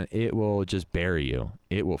 and it will just bury you.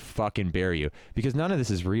 It will fucking bury you, because none of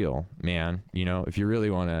this is real, man. You know, if you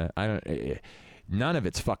really want to, none of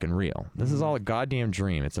it's fucking real. This is all a goddamn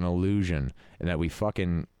dream. It's an illusion, and that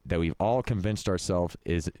we've all convinced ourselves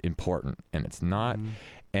is important, and it's not.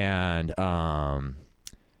 And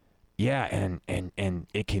yeah, and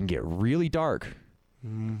it can get really dark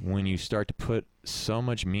when you start to put so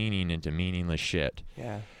much meaning into meaningless shit.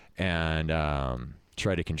 Yeah. And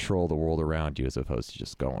try to control the world around you as opposed to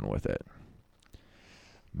just going with it.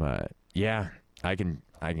 But yeah, I can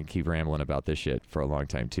keep rambling about this shit for a long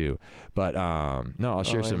time too. But no, I'll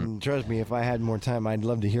share some. Trust me, if I had more time, I'd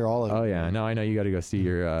love to hear all of it. Oh yeah, no, I know you got to go see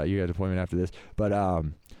your you got an appointment after this. But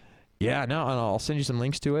yeah, no, and I'll send you some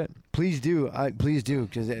links to it. Please do,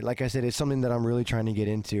 because like I said, it's something that I'm really trying to get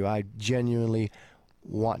into. I genuinely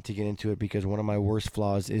want to get into it because one of my worst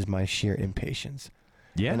flaws is my sheer impatience.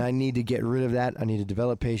 Yeah. And I need to get rid of that. I need to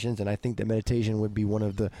develop patience, and I think that meditation would be one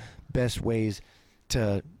of the best ways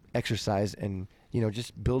to exercise and,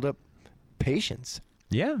 just build up patience.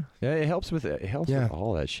 Yeah, it helps with it. It helps with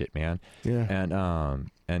all that shit, man. Yeah.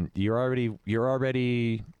 And you're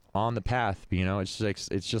already on the path.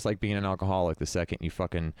 It's just like being an alcoholic. The second you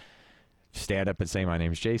fucking stand up and say, "My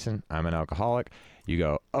name's Jason. I'm an alcoholic," you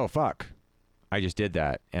go, "Oh fuck, I just did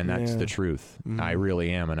that," and that's the truth. I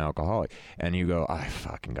really am an alcoholic. And you go, "I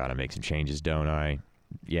fucking gotta make some changes, don't I?"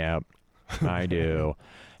 Yep, I do.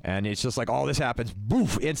 And it's just like all this happens,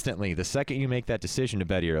 boof, instantly. The second you make that decision to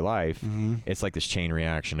better your life, it's like this chain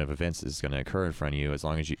reaction of events is going to occur in front of you. As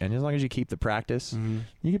long as you keep the practice,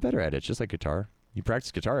 you get better at it. It's just like guitar. You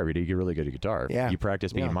practice guitar every day, you get really good at guitar. Yeah. You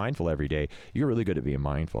practice being mindful every day, you get really good at being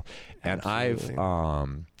mindful. And Absolutely.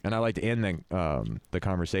 I like to end the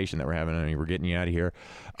conversation that we're having, and we're getting you out of here,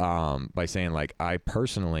 by saying, like, I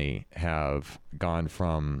personally have gone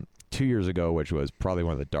from 2 years ago, which was probably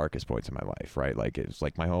one of the darkest points in my life, right? Like, it was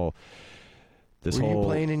like my whole, Were you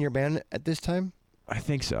playing in your band at this time? I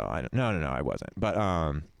think so. No, I wasn't. But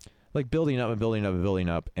like building up and building up and building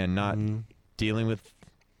up, and not dealing with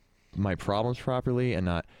my problems properly, and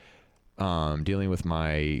not dealing with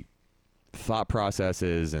my thought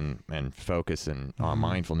processes and focus and on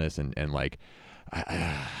mindfulness, and like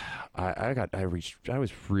I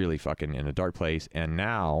was really fucking in a dark place. And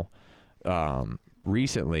now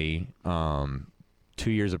recently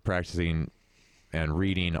 2 years of practicing and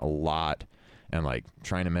reading a lot, and like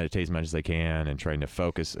trying to meditate as much as I can, and trying to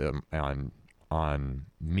focus on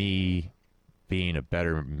me being a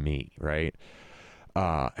better me, right?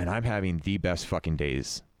 And I'm having the best fucking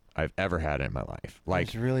days I've ever had in my life. Like,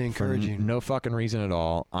 it's really encouraging. For no fucking reason at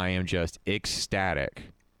all. I am just ecstatic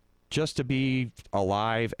just to be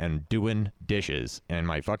alive and doing dishes in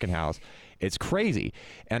my fucking house. It's crazy.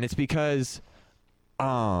 And it's because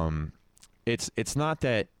it's not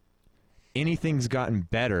that anything's gotten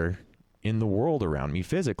better in the world around me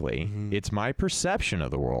physically. It's my perception of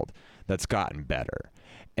the world that's gotten better.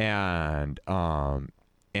 And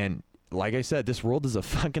like I said, this world is a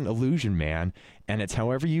fucking illusion, man. And it's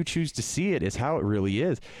however you choose to see it is how it really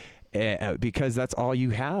is. Because that's all you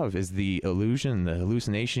have is the illusion, the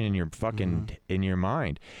hallucination in your fucking, in your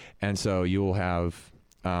mind. And so you'll have,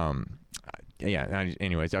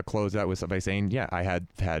 anyways, I'll close that by saying, I had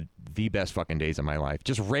the best fucking days of my life.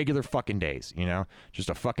 Just regular fucking days, just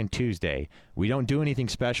a fucking Tuesday. We don't do anything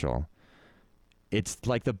special. It's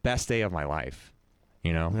like the best day of my life.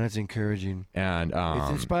 That's encouraging, and it's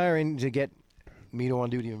inspiring to get me to want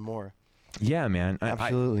to do it even more. Yeah, man.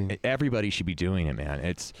 Absolutely. Everybody should be doing it,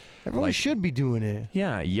 man. Everyone should be doing it.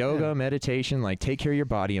 Yeah, yoga, meditation, like take care of your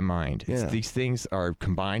body and mind. These things are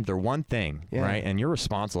combined. They're one thing, right? And you're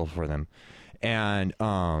responsible for them, and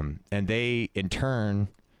they in turn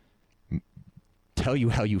tell you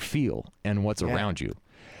how you feel and what's around you.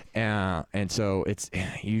 And so it's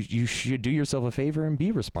you should do yourself a favor and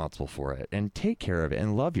be responsible for it, and take care of it,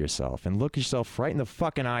 and love yourself, and look yourself right in the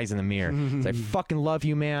fucking eyes in the mirror. Say, I fucking love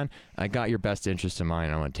you, man. I got your best interest in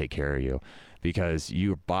mind. I want to take care of you, because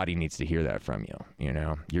your body needs to hear that from you.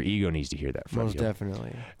 Your ego needs to hear that from you. Most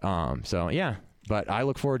definitely. So yeah, but I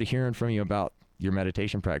look forward to hearing from you about your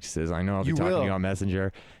meditation practices. I know I'll be talking to you on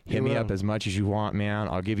Messenger. Hit me up as much as you want, man.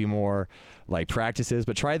 I'll give you more like practices,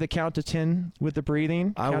 but try the count to 10 with the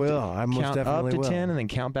breathing. I will. I most definitely will. Count up to 10 and then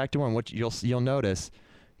count back to 1. What you'll notice,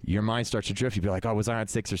 your mind starts to drift. You'll be like, oh, was I on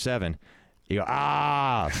 6 or 7? You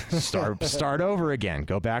go, start over again.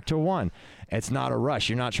 Go back to 1. It's not a rush.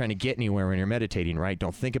 You're not trying to get anywhere when you're meditating, right?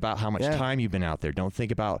 Don't think about how much time you've been out there. Don't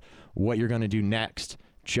think about what you're going to do next.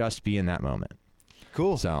 Just be in that moment.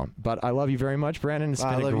 Cool. So, but I love you very much, Brandon. It's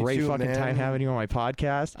been a great fucking time having you on my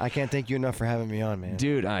podcast. I can't thank you enough for having me on, man.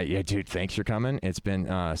 Dude, dude, thanks for coming. It's been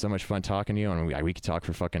so much fun talking to you, and we could talk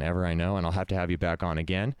for fucking ever, I know, and I'll have to have you back on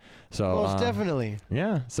again. So, most definitely.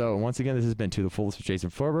 Yeah. So once again, this has been To the Fullest with Jason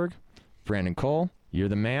Forberg. Brandon Cole, you're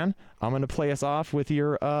the man. I'm gonna play us off with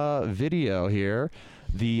your video here.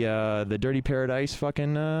 The Dirty Paradise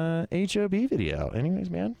fucking HOB video. Anyways,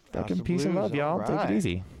 man, fucking peace and love, y'all. Take it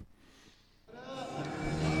easy.